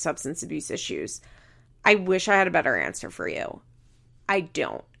sister's substance abuse issues? I wish I had a better answer for you. I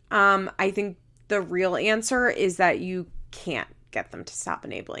don't. I think the real answer is that you can't get them to stop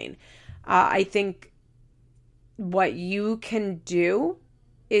enabling. I think what you can do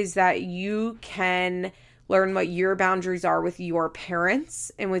is that you can learn what your boundaries are with your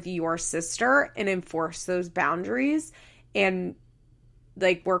parents and with your sister and enforce those boundaries and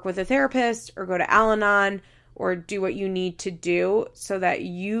like work with a therapist or go to Al-Anon or do what you need to do so that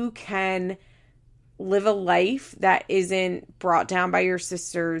you can live a life that isn't brought down by your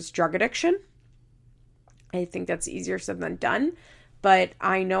sister's drug addiction. I think that's easier said than done, but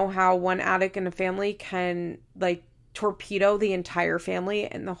I know how one addict in a family can like torpedo the entire family,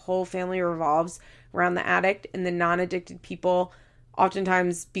 and the whole family revolves around the addict, and the non-addicted people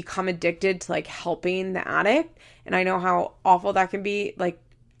oftentimes become addicted to like helping the addict. And I know how awful that can be. Like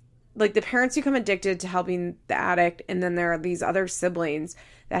the parents become addicted to helping the addict, and then there are these other siblings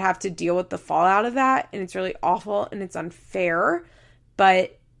that have to deal with the fallout of that, and it's really awful and it's unfair.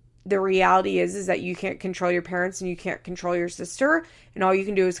 But the reality is that you can't control your parents and you can't control your sister, and all you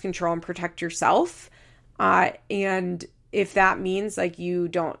can do is control and protect yourself. And if that means like you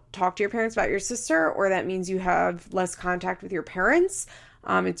don't talk to your parents about your sister, or that means you have less contact with your parents,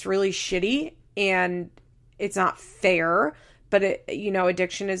 it's really shitty and it's not fair. But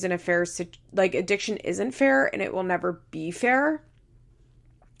addiction isn't a fair, addiction isn't fair, and it will never be fair.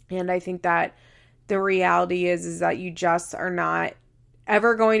 And I think that the reality is that you just are not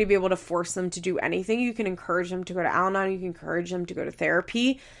ever going to be able to force them to do anything. You can encourage them to go to Al-Anon, you can encourage them to go to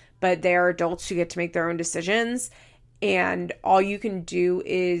therapy, but they are adults who get to make their own decisions. And all you can do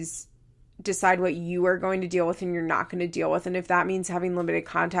is decide what you are going to deal with and you're not going to deal with. And if that means having limited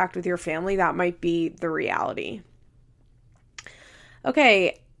contact with your family, that might be the reality.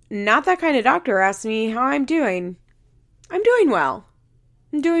 Okay, Not That Kind of Doctor asked me how I'm doing. I'm doing well.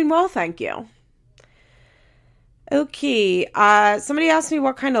 I'm doing well, thank you. Okay, somebody asked me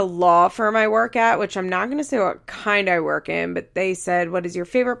what kind of law firm I work at, which I'm not going to say what kind I work in, but they said, what is your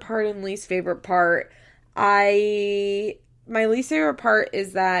favorite part and least favorite part? My least favorite part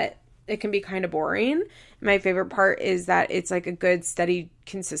is that it can be kind of boring. My favorite part is that it's like a good, steady,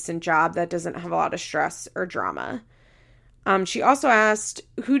 consistent job that doesn't have a lot of stress or drama. She also asked,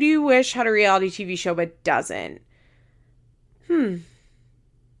 who do you wish had a reality TV show but doesn't? I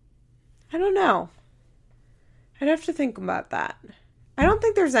don't know. I'd have to think about that. I don't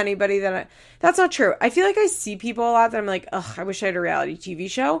think there's anybody that's not true. I feel like I see people a lot that I'm like, ugh, I wish I had a reality TV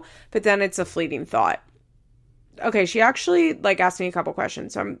show, but then it's a fleeting thought. Okay, she actually asked me a couple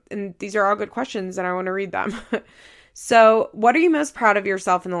questions. And these are all good questions and I want to read them. So, what are you most proud of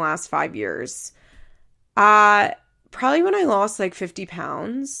yourself in the last 5 years? Probably when I lost 50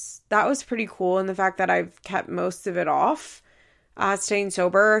 pounds. That was pretty cool. And the fact that I've kept most of it off, staying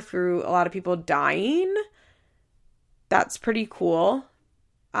sober through a lot of people dying. That's pretty cool.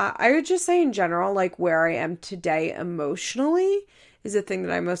 I would just say in general, where I am today emotionally is the thing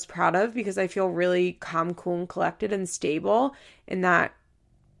that I'm most proud of, because I feel really calm, cool, and collected and stable. And that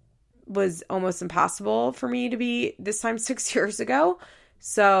was almost impossible for me to be this time 6 years ago.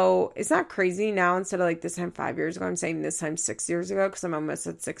 So it's not crazy now, instead of this time 5 years ago, I'm saying this time 6 years ago, because I'm almost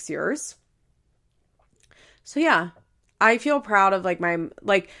at 6 years. So yeah, I feel proud of my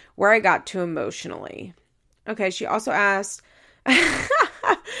where I got to emotionally. Okay, she also asked,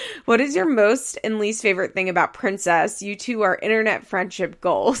 what is your most and least favorite thing about Princess? You two are internet friendship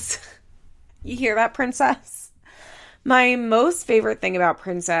goals. You hear that, Princess? My most favorite thing about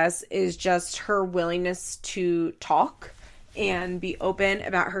Princess is just her willingness to talk and be open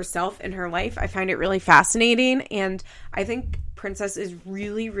about herself and her life. I find it really fascinating, and I think Princess is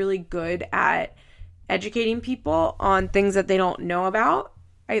really, really good at educating people on things that they don't know about.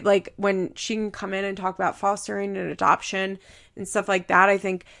 When she can come in and talk about fostering and adoption and stuff like that. I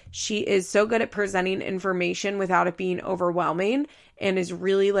think she is so good at presenting information without it being overwhelming, and is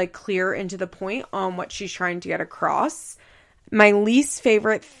really clear and to the point on what she's trying to get across. My least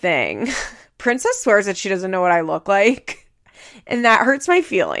favorite thing, Princess swears that she doesn't know what I look like. And that hurts my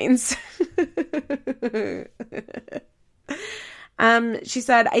feelings. She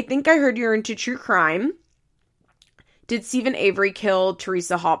said, I think I heard you're into true crime. Did Stephen Avery kill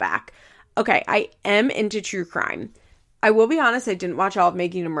Teresa Hallback? Okay, I am into true crime. I will be honest, I didn't watch all of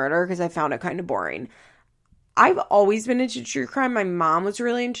Making a Murder because I found it kind of boring. I've always been into true crime. My mom was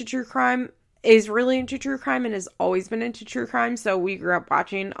really into true crime, is really into true crime, and has always been into true crime. So we grew up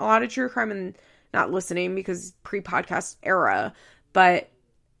watching a lot of true crime and not listening because pre-podcast era. But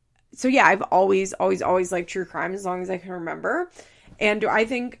so yeah, I've always liked true crime as long as I can remember. And do I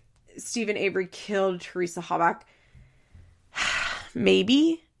think Stephen Avery killed Teresa Hallback?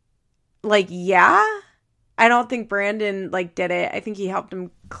 Maybe. Like, yeah. I don't think Brandon, like, did it. I think he helped him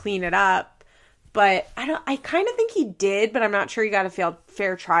clean it up. But I kind of think he did, but I'm not sure he got a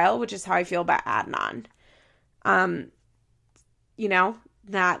fair trial, which is how I feel about Adnan. You know,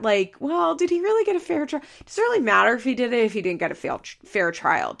 that, like, well, did he really get a fair trial? Does it really matter if he did it, if he didn't get a fair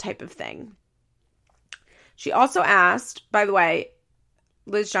trial type of thing? She also asked, by the way,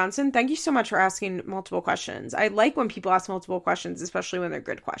 Liz Johnson, thank you so much for asking multiple questions. I like when people ask multiple questions, especially when they're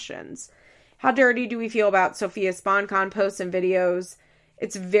good questions. How dirty do we feel about Sophia's SpawnCon posts and videos?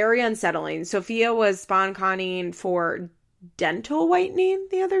 It's very unsettling. Sophia was SpawnConning for dental whitening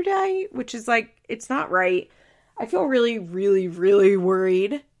the other day, which is like, it's not right. I feel really, really, really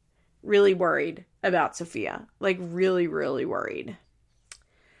worried. Really worried about Sophia. Like, really, really worried.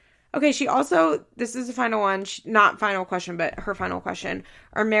 Okay, she also, this is the final one, not final question, but her final question.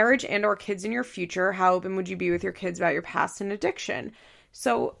 Are marriage and or kids in your future? How open would you be with your kids about your past and addiction?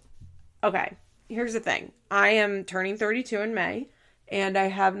 So, okay, here's the thing. I am turning 32 in May, and I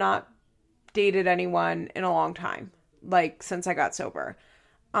have not dated anyone in a long time, like since I got sober.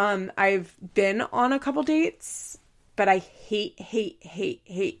 I've been on a couple dates, but I hate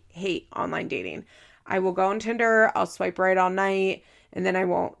online dating. I will go on Tinder, I'll swipe right all night, and then I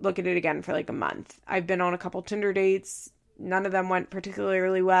won't look at it again for like a month. I've been on a couple Tinder dates. None of them went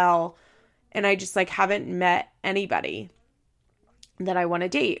particularly well. And I just like haven't met anybody that I want to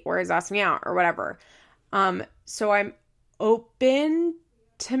date or has asked me out or whatever. So I'm open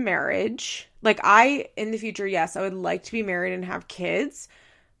to marriage. Like in the future, yes, I would like to be married and have kids,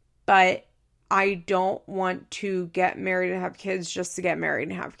 but I don't want to get married and have kids just to get married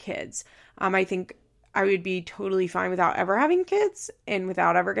and have kids. I think I would be totally fine without ever having kids and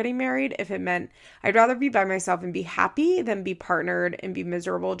without ever getting married if it meant I'd rather be by myself and be happy than be partnered and be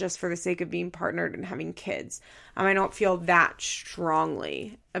miserable just for the sake of being partnered and having kids. I don't feel that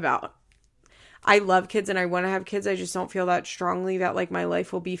strongly about. I love kids and I want to have kids. I just don't feel that strongly that like my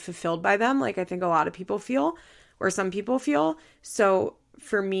life will be fulfilled by them. Like I think a lot of people feel, or some people feel. So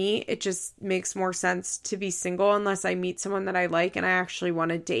for me, it just makes more sense to be single unless I meet someone that I like and I actually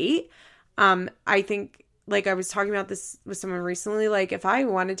want to date. I think, like, I was talking about this with someone recently, like, if I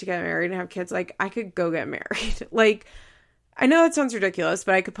wanted to get married and have kids, like, I could go get married. Like, I know it sounds ridiculous,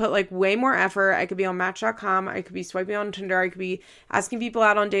 but I could put, like, way more effort. I could be on Match.com. I could be swiping on Tinder. I could be asking people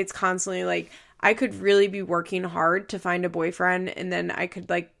out on dates constantly. Like, I could really be working hard to find a boyfriend, and then I could,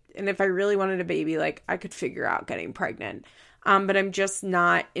 like, and if I really wanted a baby, like, I could figure out getting pregnant. But I'm just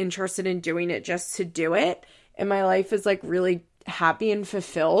not interested in doing it just to do it. And my life is, like, really happy and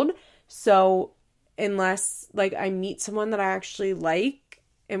fulfilled. So unless, like, I meet someone that I actually like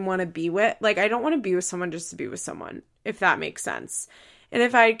and want to be with, like, I don't want to be with someone just to be with someone, if that makes sense. And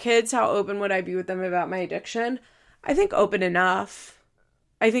if I had kids, how open would I be with them about my addiction? I think open enough.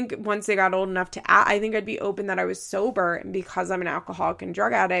 I think once they got old enough to, I think I'd be open that I was sober and because I'm an alcoholic and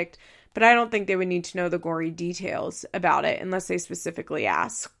drug addict, but I don't think they would need to know the gory details about it unless they specifically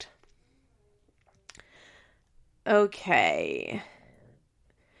asked. Okay.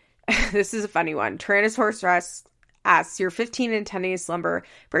 This is a funny one. Tyrannosaurus Rex asks, you're 15 and attending a slumber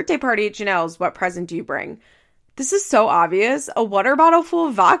birthday party at Janelle's. What present do you bring? This is so obvious. A water bottle full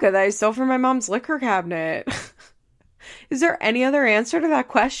of vodka that I stole from my mom's liquor cabinet. Is there any other answer to that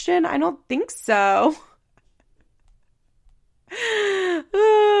question? I don't think so.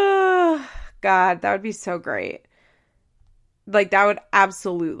 God, that would be so great. Like, that would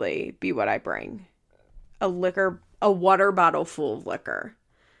absolutely be what I bring. A water bottle full of liquor.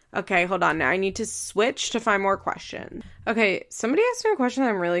 Okay, hold on. Now I need to switch to find more questions. Okay, somebody asked me a question that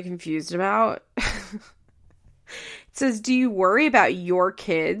I'm really confused about. It says, do you worry about your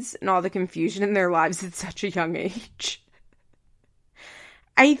kids and all the confusion in their lives at such a young age?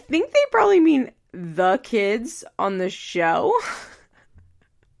 I think they probably mean the kids on the show.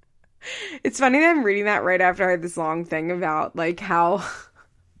 It's funny that I'm reading that right after I had this long thing about, like, how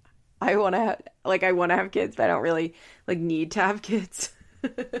I want to have kids, but I don't really, like, need to have kids.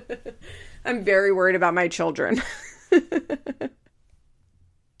 I'm very worried about my children.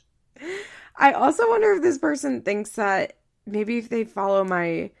 I also wonder if this person thinks that maybe if they follow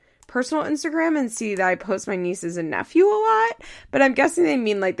my personal Instagram and see that I post my nieces and nephew a lot, but I'm guessing they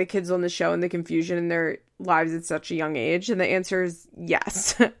mean like the kids on the show and the confusion in their lives at such a young age. And the answer is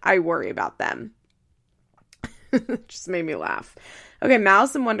yes. I worry about them. Just made me laugh. Okay,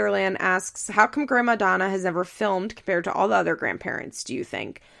 Malice in Wonderland asks, how come Grandma Donna has never filmed compared to all the other grandparents, do you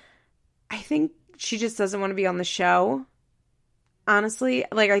think? I think she just doesn't want to be on the show. Honestly,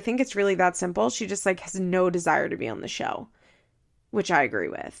 like, I think it's really that simple. She just, like, has no desire to be on the show, which I agree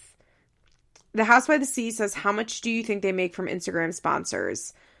with. The House by the Sea says, how much do you think they make from Instagram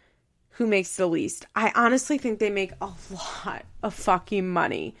sponsors? Who makes the least? I honestly think they make a lot of fucking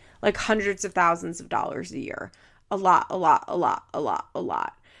money. Like hundreds of thousands of dollars a year. A lot. I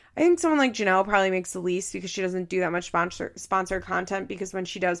think someone like Janelle probably makes the least because she doesn't do that much sponsored content, because when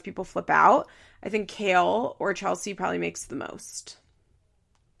she does, people flip out. I think Kale or Chelsea probably makes the most.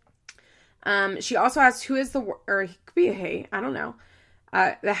 She also asks, who is the, or it could be a hey, I don't know.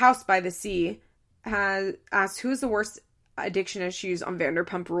 The House by the Sea has asked, who is the worst addiction issues on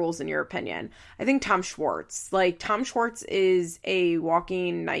Vanderpump Rules in your opinion? I think Tom Schwartz. Like, Tom Schwartz is a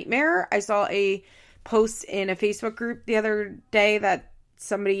walking nightmare. I saw a post in a Facebook group the other day that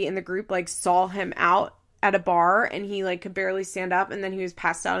somebody in the group like saw him out at a bar and he like could barely stand up, and then he was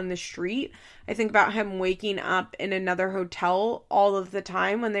passed out in the street. I think about him waking up in another hotel all of the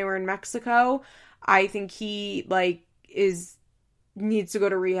time when they were in Mexico. I think he like needs to go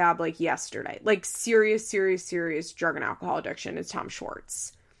to rehab like yesterday. Like serious drug and alcohol addiction is Tom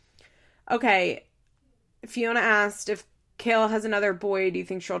Schwartz. Okay. Fiona asked, if Kayla has another boy, do you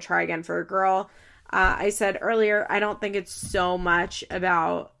think she'll try again for a girl? I said earlier, I don't think it's so much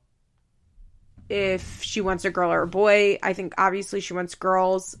about if she wants a girl or a boy. I think obviously she wants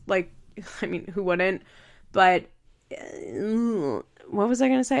girls. Like, I mean, who wouldn't? But what was I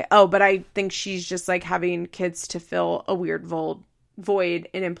going to say? Oh, but I think she's just like having kids to fill a weird void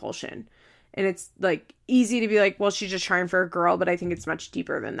in Impulsion. And it's like easy to be like, well, she's just trying for a girl, but I think it's much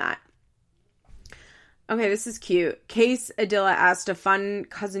deeper than that. Okay, this is cute. Case Adilla asked a fun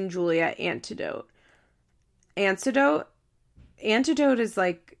Cousin Julia antidote. Antidote is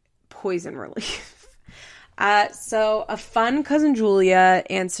like poison relief. So a fun Cousin Julia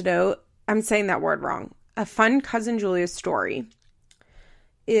antidote, I'm saying that word wrong. A fun Cousin Julia story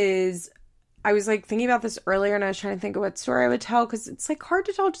is, I was like thinking about this earlier and I was trying to think of what story I would tell, because it's like hard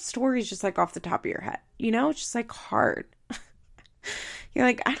to tell stories just like off the top of your head. You know, it's just like hard. You're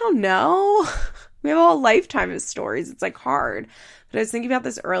like, I don't know. We have a whole lifetime of stories. It's like hard. But I was thinking about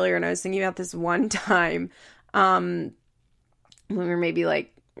this earlier, and I was thinking about this one time when we were maybe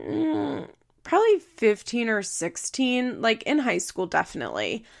like probably 15 or 16, like in high school,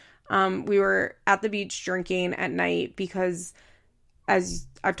 definitely. We were at the beach drinking at night because, as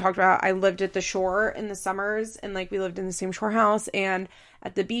I've talked about, I lived at the shore in the summers, and like we lived in the same shore house, and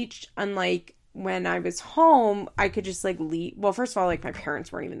at the beach, unlike when I was home, I could just like leave. Well, first of all, like my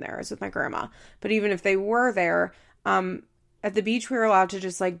parents weren't even there. I was with my grandma. But even if they were there, at the beach, we were allowed to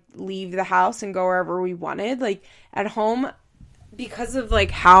just like leave the house and go wherever we wanted. Like at home, because of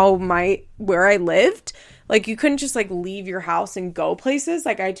like where I lived, like you couldn't just like leave your house and go places.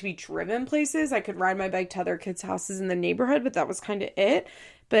 Like I had to be driven places. I could ride my bike to other kids' houses in the neighborhood, but that was kind of it.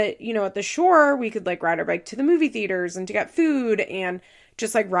 But, you know, at the shore, we could like ride our bike to the movie theaters and to get food and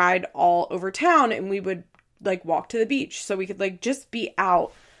just like ride all over town, and we would like walk to the beach. So we could like just be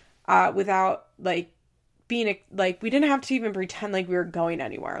out without like being like, we didn't have to even pretend like we were going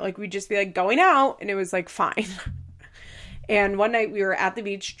anywhere. Like we'd just be like going out, and it was like fine. And one night we were at the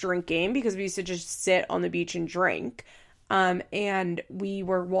beach drinking because we used to just sit on the beach and drink. And we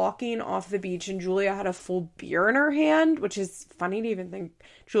were walking off the beach, and Julia had a full beer in her hand, which is funny to even think.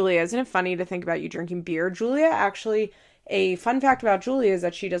 Julia, isn't it funny to think about you drinking beer? Julia, actually, a fun fact about Julia is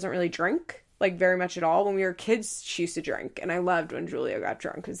that she doesn't really drink, like very much at all. When we were kids, she used to drink, and I loved when Julia got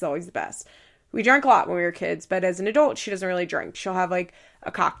drunk. It was always the best. We drank a lot when we were kids, but as an adult, she doesn't really drink. She'll have like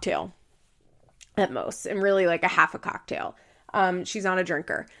a cocktail at most, and really like a half a cocktail. She's not a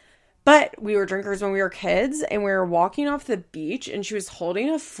drinker. But we were drinkers when we were kids, and we were walking off the beach, and she was holding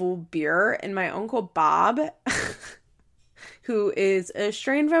a full beer, and my Uncle Bob, who is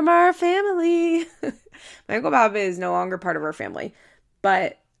estranged from our family, my Uncle Bob is no longer part of our family,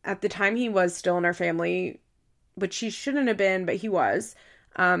 but at the time he was still in our family, which he shouldn't have been, but he was.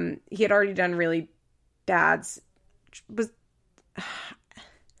 He had already done really bad.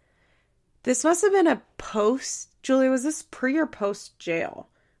 This must have been a post, Julia, was this pre or post jail?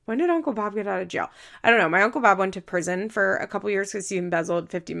 When did Uncle Bob get out of jail? I don't know. My Uncle Bob went to prison for a couple years because he embezzled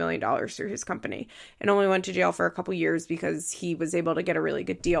 $50 million through his company, and only went to jail for a couple years because he was able to get a really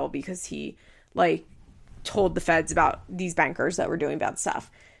good deal because he, like, told the feds about these bankers that were doing bad stuff.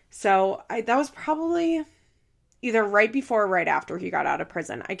 So that was probably either right before or right after he got out of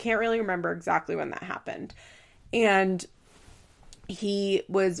prison. I can't really remember exactly when that happened. And he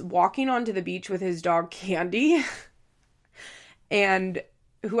was walking onto the beach with his dog Candy, and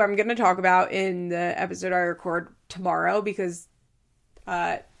who I'm going to talk about in the episode I record tomorrow, because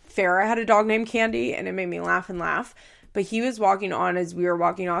Farrah had a dog named Candy, and it made me laugh and laugh. But he was walking on as we were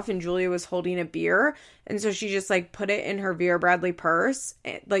walking off, and Julia was holding a beer. And so she just, like, put it in her Vera Bradley purse,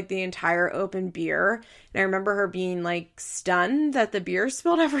 like, the entire open beer. And I remember her being, like, stunned that the beer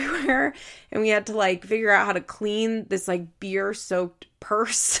spilled everywhere. And we had to, like, figure out how to clean this, like, beer-soaked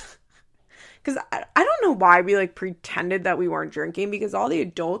purse. Because I don't know why we, like, pretended that we weren't drinking. Because all the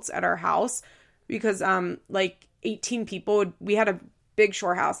adults at our house, because, like, 18 people, we had a big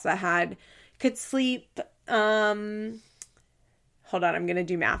shore house that could sleep... hold on, I'm going to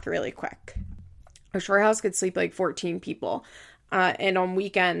do math really quick. Our shore house could sleep like 14 people. And on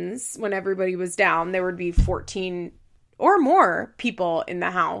weekends, when everybody was down, there would be 14 or more people in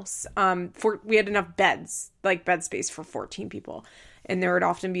the house. We had enough beds, like bed space for 14 people. And there would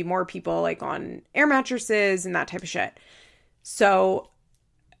often be more people like on air mattresses and that type of shit. So,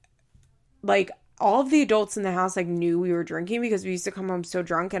 like, all of the adults in the house, like, knew we were drinking because we used to come home so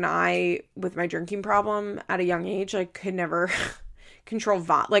drunk. And I, with my drinking problem at a young age, like, could never control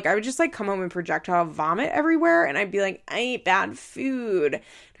vomit. Like, I would just, like, come home and projectile vomit everywhere. And I'd be like, I ate bad food. And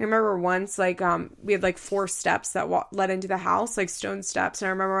I remember once, like, we had, like, 4 steps that led into the house, like, stone steps. And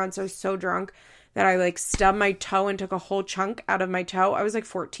I remember once I was so drunk that I, like, stubbed my toe and took a whole chunk out of my toe. I was, like,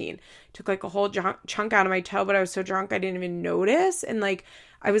 14. Took, like, a whole chunk out of my toe, but I was so drunk I didn't even notice. And, like,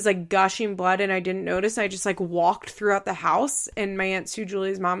 I was, like, gushing blood and I didn't notice. I just, like, walked throughout the house, and my Aunt Sue,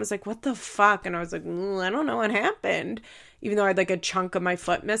 Julie's mom, was like, what the fuck? And I was like, I don't know what happened, even though I had, like, a chunk of my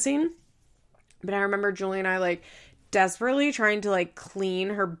foot missing. But I remember Julie and I, like, desperately trying to, like, clean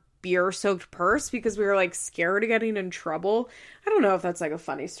her beer-soaked purse because we were, like, scared of getting in trouble. I don't know if that's, like, a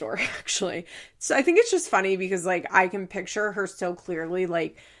funny story, actually. So I think it's just funny because, like, I can picture her so clearly,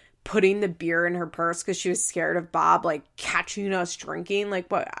 like, putting the beer in her purse because she was scared of Bob, like, catching us drinking. Like,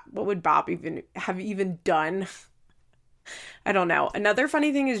 what would Bob have done? I don't know. Another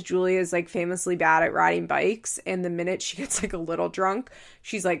funny thing is Julia is, like, famously bad at riding bikes, and the minute she gets, like, a little drunk,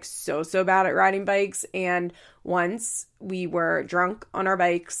 she's, like, so bad at riding bikes. And once we were drunk on our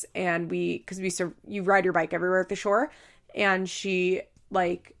bikes, and you ride your bike everywhere at the shore, and she,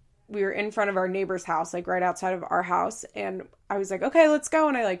 like, we were in front of our neighbor's house, like, right outside of our house, and I was like, okay, let's go.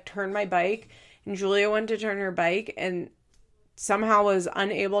 And I, like, turned my bike, and Julia went to turn her bike and somehow was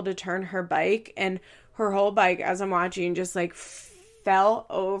unable to turn her bike, and her whole bike, as I'm watching, just, like, fell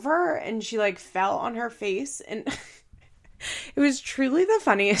over, and she, like, fell on her face, and it was truly the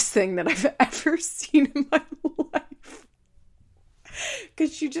funniest thing that I've ever seen in my life,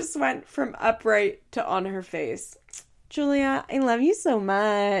 because she just went from upright to on her face. Julia, I love you so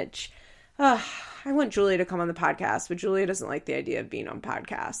much. I want Julia to come on the podcast, but Julia doesn't like the idea of being on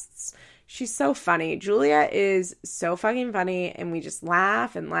podcasts. She's so funny. Julia is so fucking funny, and we just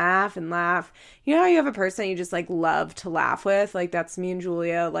laugh and laugh and laugh. You know how you have a person you just, like, love to laugh with? Like, that's me and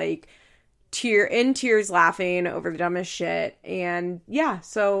Julia, like, tears laughing over the dumbest shit. And yeah,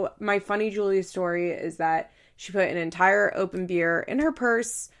 so my funny Julia story is that she put an entire open beer in her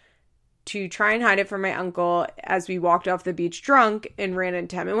purse to try and hide it from my uncle as we walked off the beach drunk and ran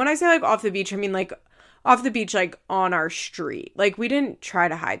into him. And when I say, like, off the beach, I mean, like, off the beach, like, on our street. Like, we didn't try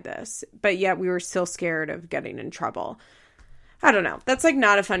to hide this, but yet we were still scared of getting in trouble. I don't know. That's, like,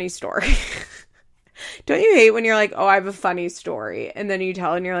 not a funny story. Don't you hate when you're like, oh, I have a funny story, and then you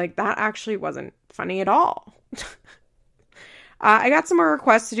tell and you're like, that actually wasn't funny at all? I got some more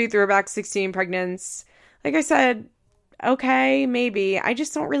requests to do Throwback 16 Pregnants. Like I said, okay, maybe. I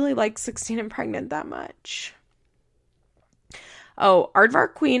just don't really like 16 and Pregnant that much. Oh,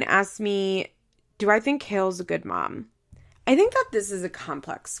 Aardvark Queen asked me, do I think Kale's a good mom? I think that this is a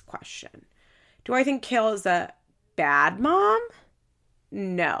complex question. Do I think Kale is a bad mom?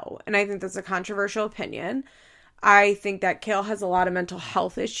 No. And I think that's a controversial opinion. I think that Kale has a lot of mental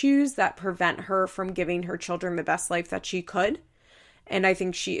health issues that prevent her from giving her children the best life that she could. And I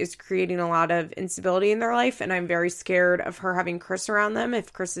think she is creating a lot of instability in their life. And I'm very scared of her having Chris around them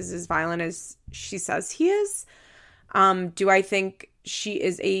if Chris is as violent as she says he is. Do I think she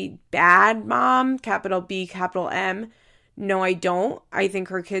is a bad mom, capital B, capital M? No, I don't. I think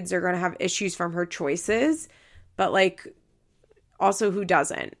her kids are going to have issues from her choices. But, like, also, who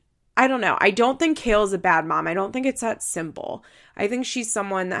doesn't? I don't know. I don't think Kayla's a bad mom. I don't think it's that simple. I think she's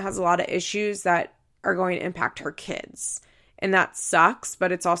someone that has a lot of issues that are going to impact her kids. And that sucks,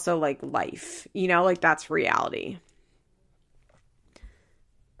 but it's also like life, you know, like that's reality.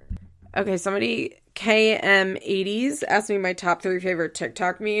 Okay, somebody, KM80s, asked me my top 3 favorite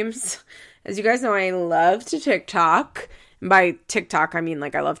TikTok memes. As you guys know, I love to TikTok. And by TikTok, I mean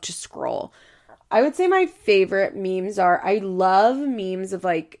like I love to scroll. I would say my favorite memes are, I love memes of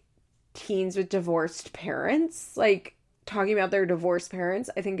like teens with divorced parents. Like talking about their divorced parents,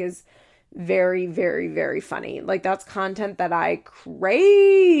 I think is very, very, very funny. Like that's content that I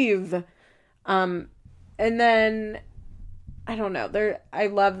crave. And then I don't know. I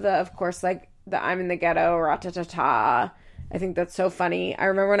love of course, like the I'm in the ghetto, ra-ta-ta-ta. I think that's so funny. I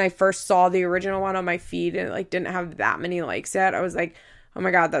remember when I first saw the original one on my feed and it like didn't have that many likes yet. I was like, oh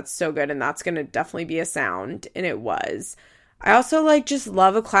my God, that's so good. And that's going to definitely be a sound. And it was. I also like just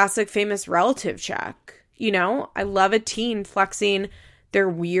love a classic famous relative check. You know, I love a teen flexing their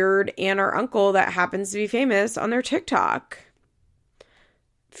weird aunt or uncle that happens to be famous on their TikTok.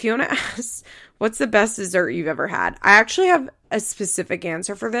 Fiona asks, what's the best dessert you've ever had? I actually have a specific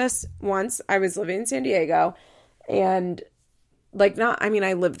answer for this. Once I was living in San Diego and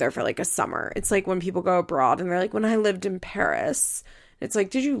I lived there for like a summer. It's like when people go abroad and they're like, when I lived in Paris. It's like,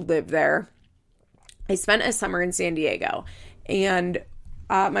 did you live there? I spent a summer in San Diego and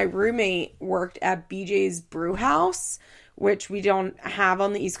my roommate worked at BJ's Brew House, which we don't have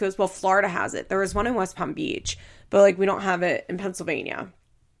on the East Coast. Well, Florida has it. There was one in West Palm Beach, but like we don't have it in Pennsylvania.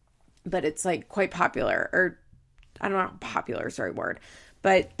 But it's like quite popular, or I don't know, popular is the right word.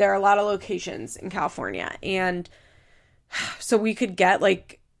 But there are a lot of locations in California. And so we could get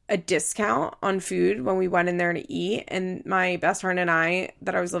like a discount on food when we went in there to eat. And my best friend and I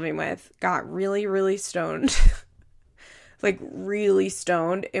that I was living with got really, really stoned. Like really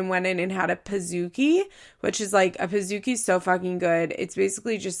stoned, and went in and had a pizookie, which is like, a pizookie is so fucking good. It's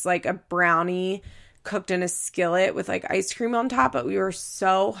basically just like a brownie cooked in a skillet with like ice cream on top, but we were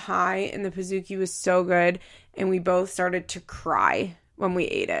so high and the pizookie was so good and we both started to cry when we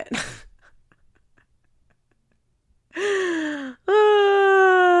ate it.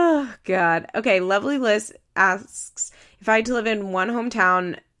 Oh God. Okay, Lovely Liz asks, if I had to live in one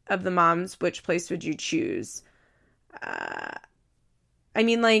hometown of the moms, which place would you choose? I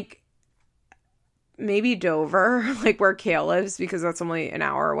mean, like, maybe Dover, like where Kale lives, because that's only an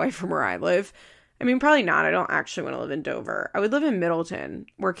hour away from where I live. I mean, probably not. I don't actually want to live in Dover. I would live in Middleton,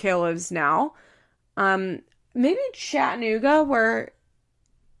 where Kale lives now. Maybe Chattanooga, where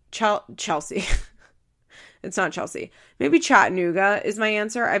Chelsea. It's not Chelsea. Maybe Chattanooga is my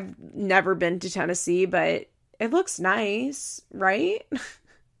answer. I've never been to Tennessee, but it looks nice, right?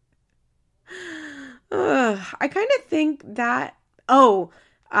 I kind of think that...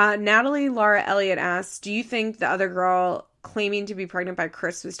 Natalie Laura Elliott asks, do you think the other girl claiming to be pregnant by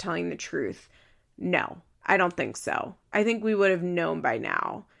Chris was telling the truth? No, I don't think so. I think we would have known by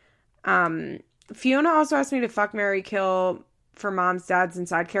now. Fiona also asked me to fuck, marry, kill for moms, dads, and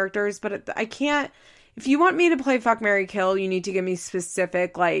side characters, but I can't... If you want me to play fuck, marry, kill, you need to give me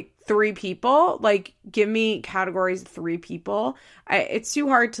specific, like, 3 people. Like, give me categories of 3 people. It's too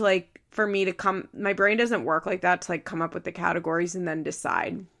hard to, like, for me to come... My brain doesn't work like that to, like, come up with the categories and then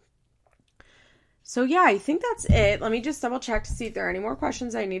decide. So, yeah, I think that's it. Let me just double check to see if there are any more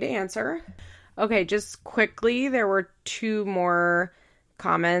questions I need to answer. Okay, just quickly, there were 2 more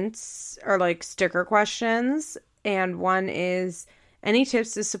comments or, like, sticker questions. And one is... Any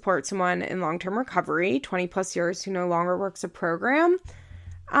tips to support someone in long-term recovery, 20 plus years, who no longer works a program?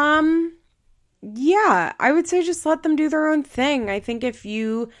 Yeah, I would say just let them do their own thing. I think if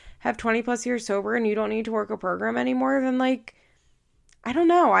you have 20 plus years sober and you don't need to work a program anymore, then like, I don't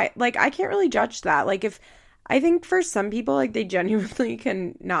know. I can't really judge that. Like I think for some people, like they genuinely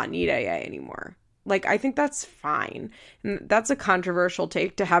can not need AA anymore. Like, I think that's fine. And that's a controversial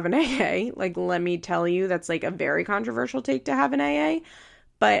take to have an AA. Like, let me tell you, that's, like, a very controversial take to have an AA.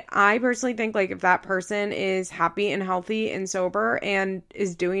 But I personally think, like, if that person is happy and healthy and sober and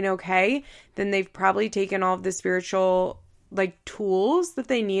is doing okay, then they've probably taken all of the spiritual, like, tools that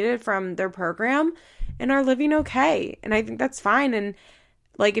they needed from their program and are living okay. And I think that's fine. And,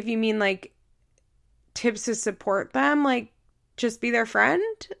 like, if you mean, like, tips to support them, like, just be their friend,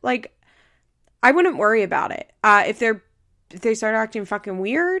 like, I wouldn't worry about it. If they start acting fucking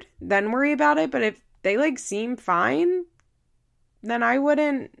weird, then worry about it. But if they like seem fine, then I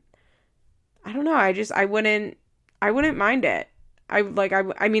wouldn't. I don't know. I wouldn't mind it.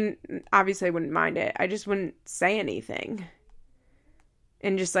 I mean, obviously I wouldn't mind it. I just wouldn't say anything,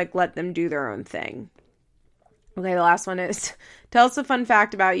 and just like let them do their own thing. Okay, the last one is, tell us a fun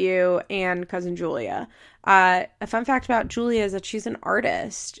fact about you and cousin Julia. A fun fact about Julia is that she's an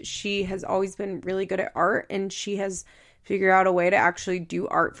artist. She has always been really good at art, and she has figured out a way to actually do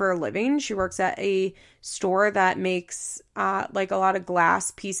art for a living. She works at a store that makes like a lot of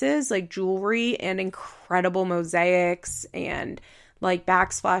glass pieces, like jewelry and incredible mosaics and like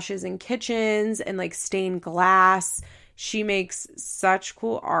backsplashes in kitchens and like stained glass. She makes such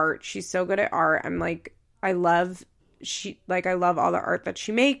cool art. She's so good at art. I love all the art that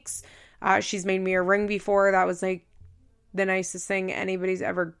she makes. She's made me a ring before. That was like the nicest thing anybody's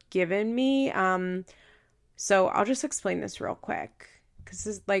ever given me. So I'll just explain this real quick because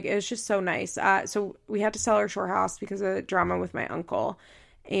it was just so nice. So we had to sell our shore house because of drama with my uncle,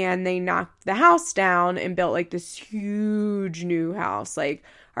 and they knocked the house down and built like this huge new house. Like,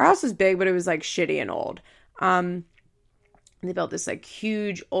 our house was big, but it was like shitty and old. They built this like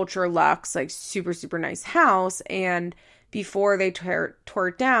huge ultra luxe, like super, super nice house. And before they tore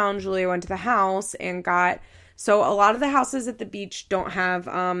it down, Julia went to the house and so a lot of the houses at the beach don't have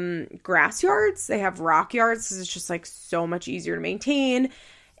grass yards. They have rock yards because it's just like so much easier to maintain.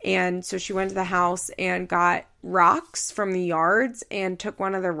 And so she went to the house and got rocks from the yards and took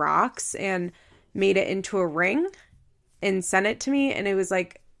one of the rocks and made it into a ring and sent it to me. And it was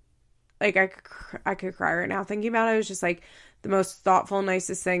like I could cry right now thinking about it. It was just like the most thoughtful,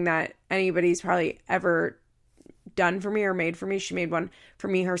 nicest thing that anybody's probably ever done for me or made for me. She made one for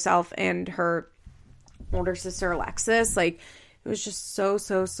me herself and her older sister Alexis. Like, it was just so,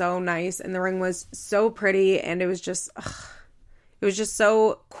 so, so nice. And the ring was so pretty, and it was just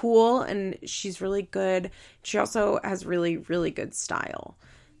so cool. And she's really good. She also has really, really good style.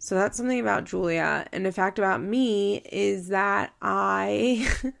 So that's something about Julia. And a fact about me is that I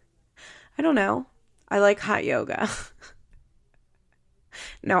don't know. I like hot yoga.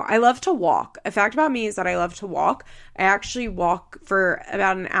 No, I love to walk. A fact about me is that I love to walk. I actually walk for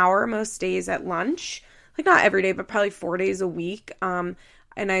about an hour most days at lunch. Like, not every day, but probably 4 days a week. And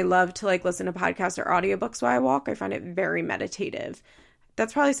I love to like listen to podcasts or audiobooks while I walk. I find it very meditative.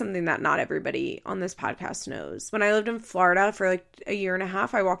 That's probably something that not everybody on this podcast knows. When I lived in Florida for like a year and a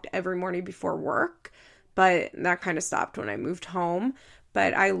half, I walked every morning before work, but that kind of stopped when I moved home.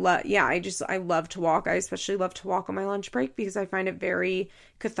 But I love to walk. I especially love to walk on my lunch break because I find it very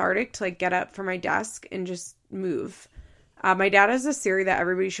cathartic to like get up from my desk and just move. My dad has a theory that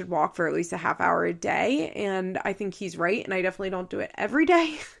everybody should walk for at least a half hour a day, and I think he's right, and I definitely don't do it every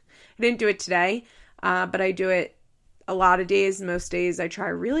day. I didn't do it today, but I do it a lot of days. Most days I try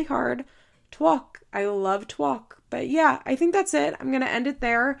really hard to walk. I love to walk. But yeah, I think that's it. I'm going to end it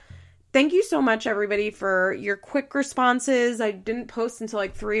there. Thank you so much, everybody, for your quick responses. I didn't post until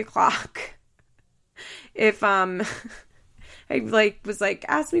like 3:00. If I was like,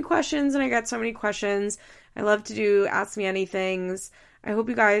 ask me questions, and I got so many questions. I love to do Ask Me Anythings. I hope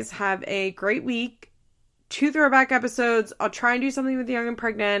you guys have a great week. 2 throwback episodes. I'll try and do something with Young and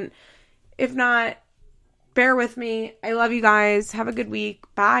Pregnant. If not, bear with me. I love you guys. Have a good week.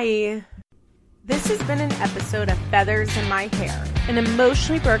 Bye. This has been an episode of Feathers in My Hair, an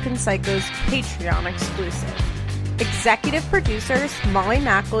Emotionally Broken Psycho's Patreon exclusive. Executive producers Molly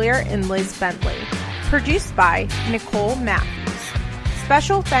McAleer and Liz Bentley. Produced by Nicole Matthews.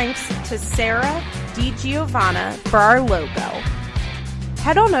 Special thanks to Sarah DiGiovanna for our logo.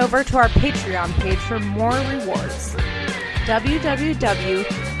 Head on over to our Patreon page for more rewards.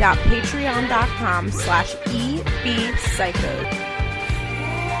 www.patreon.com/ebpsycho.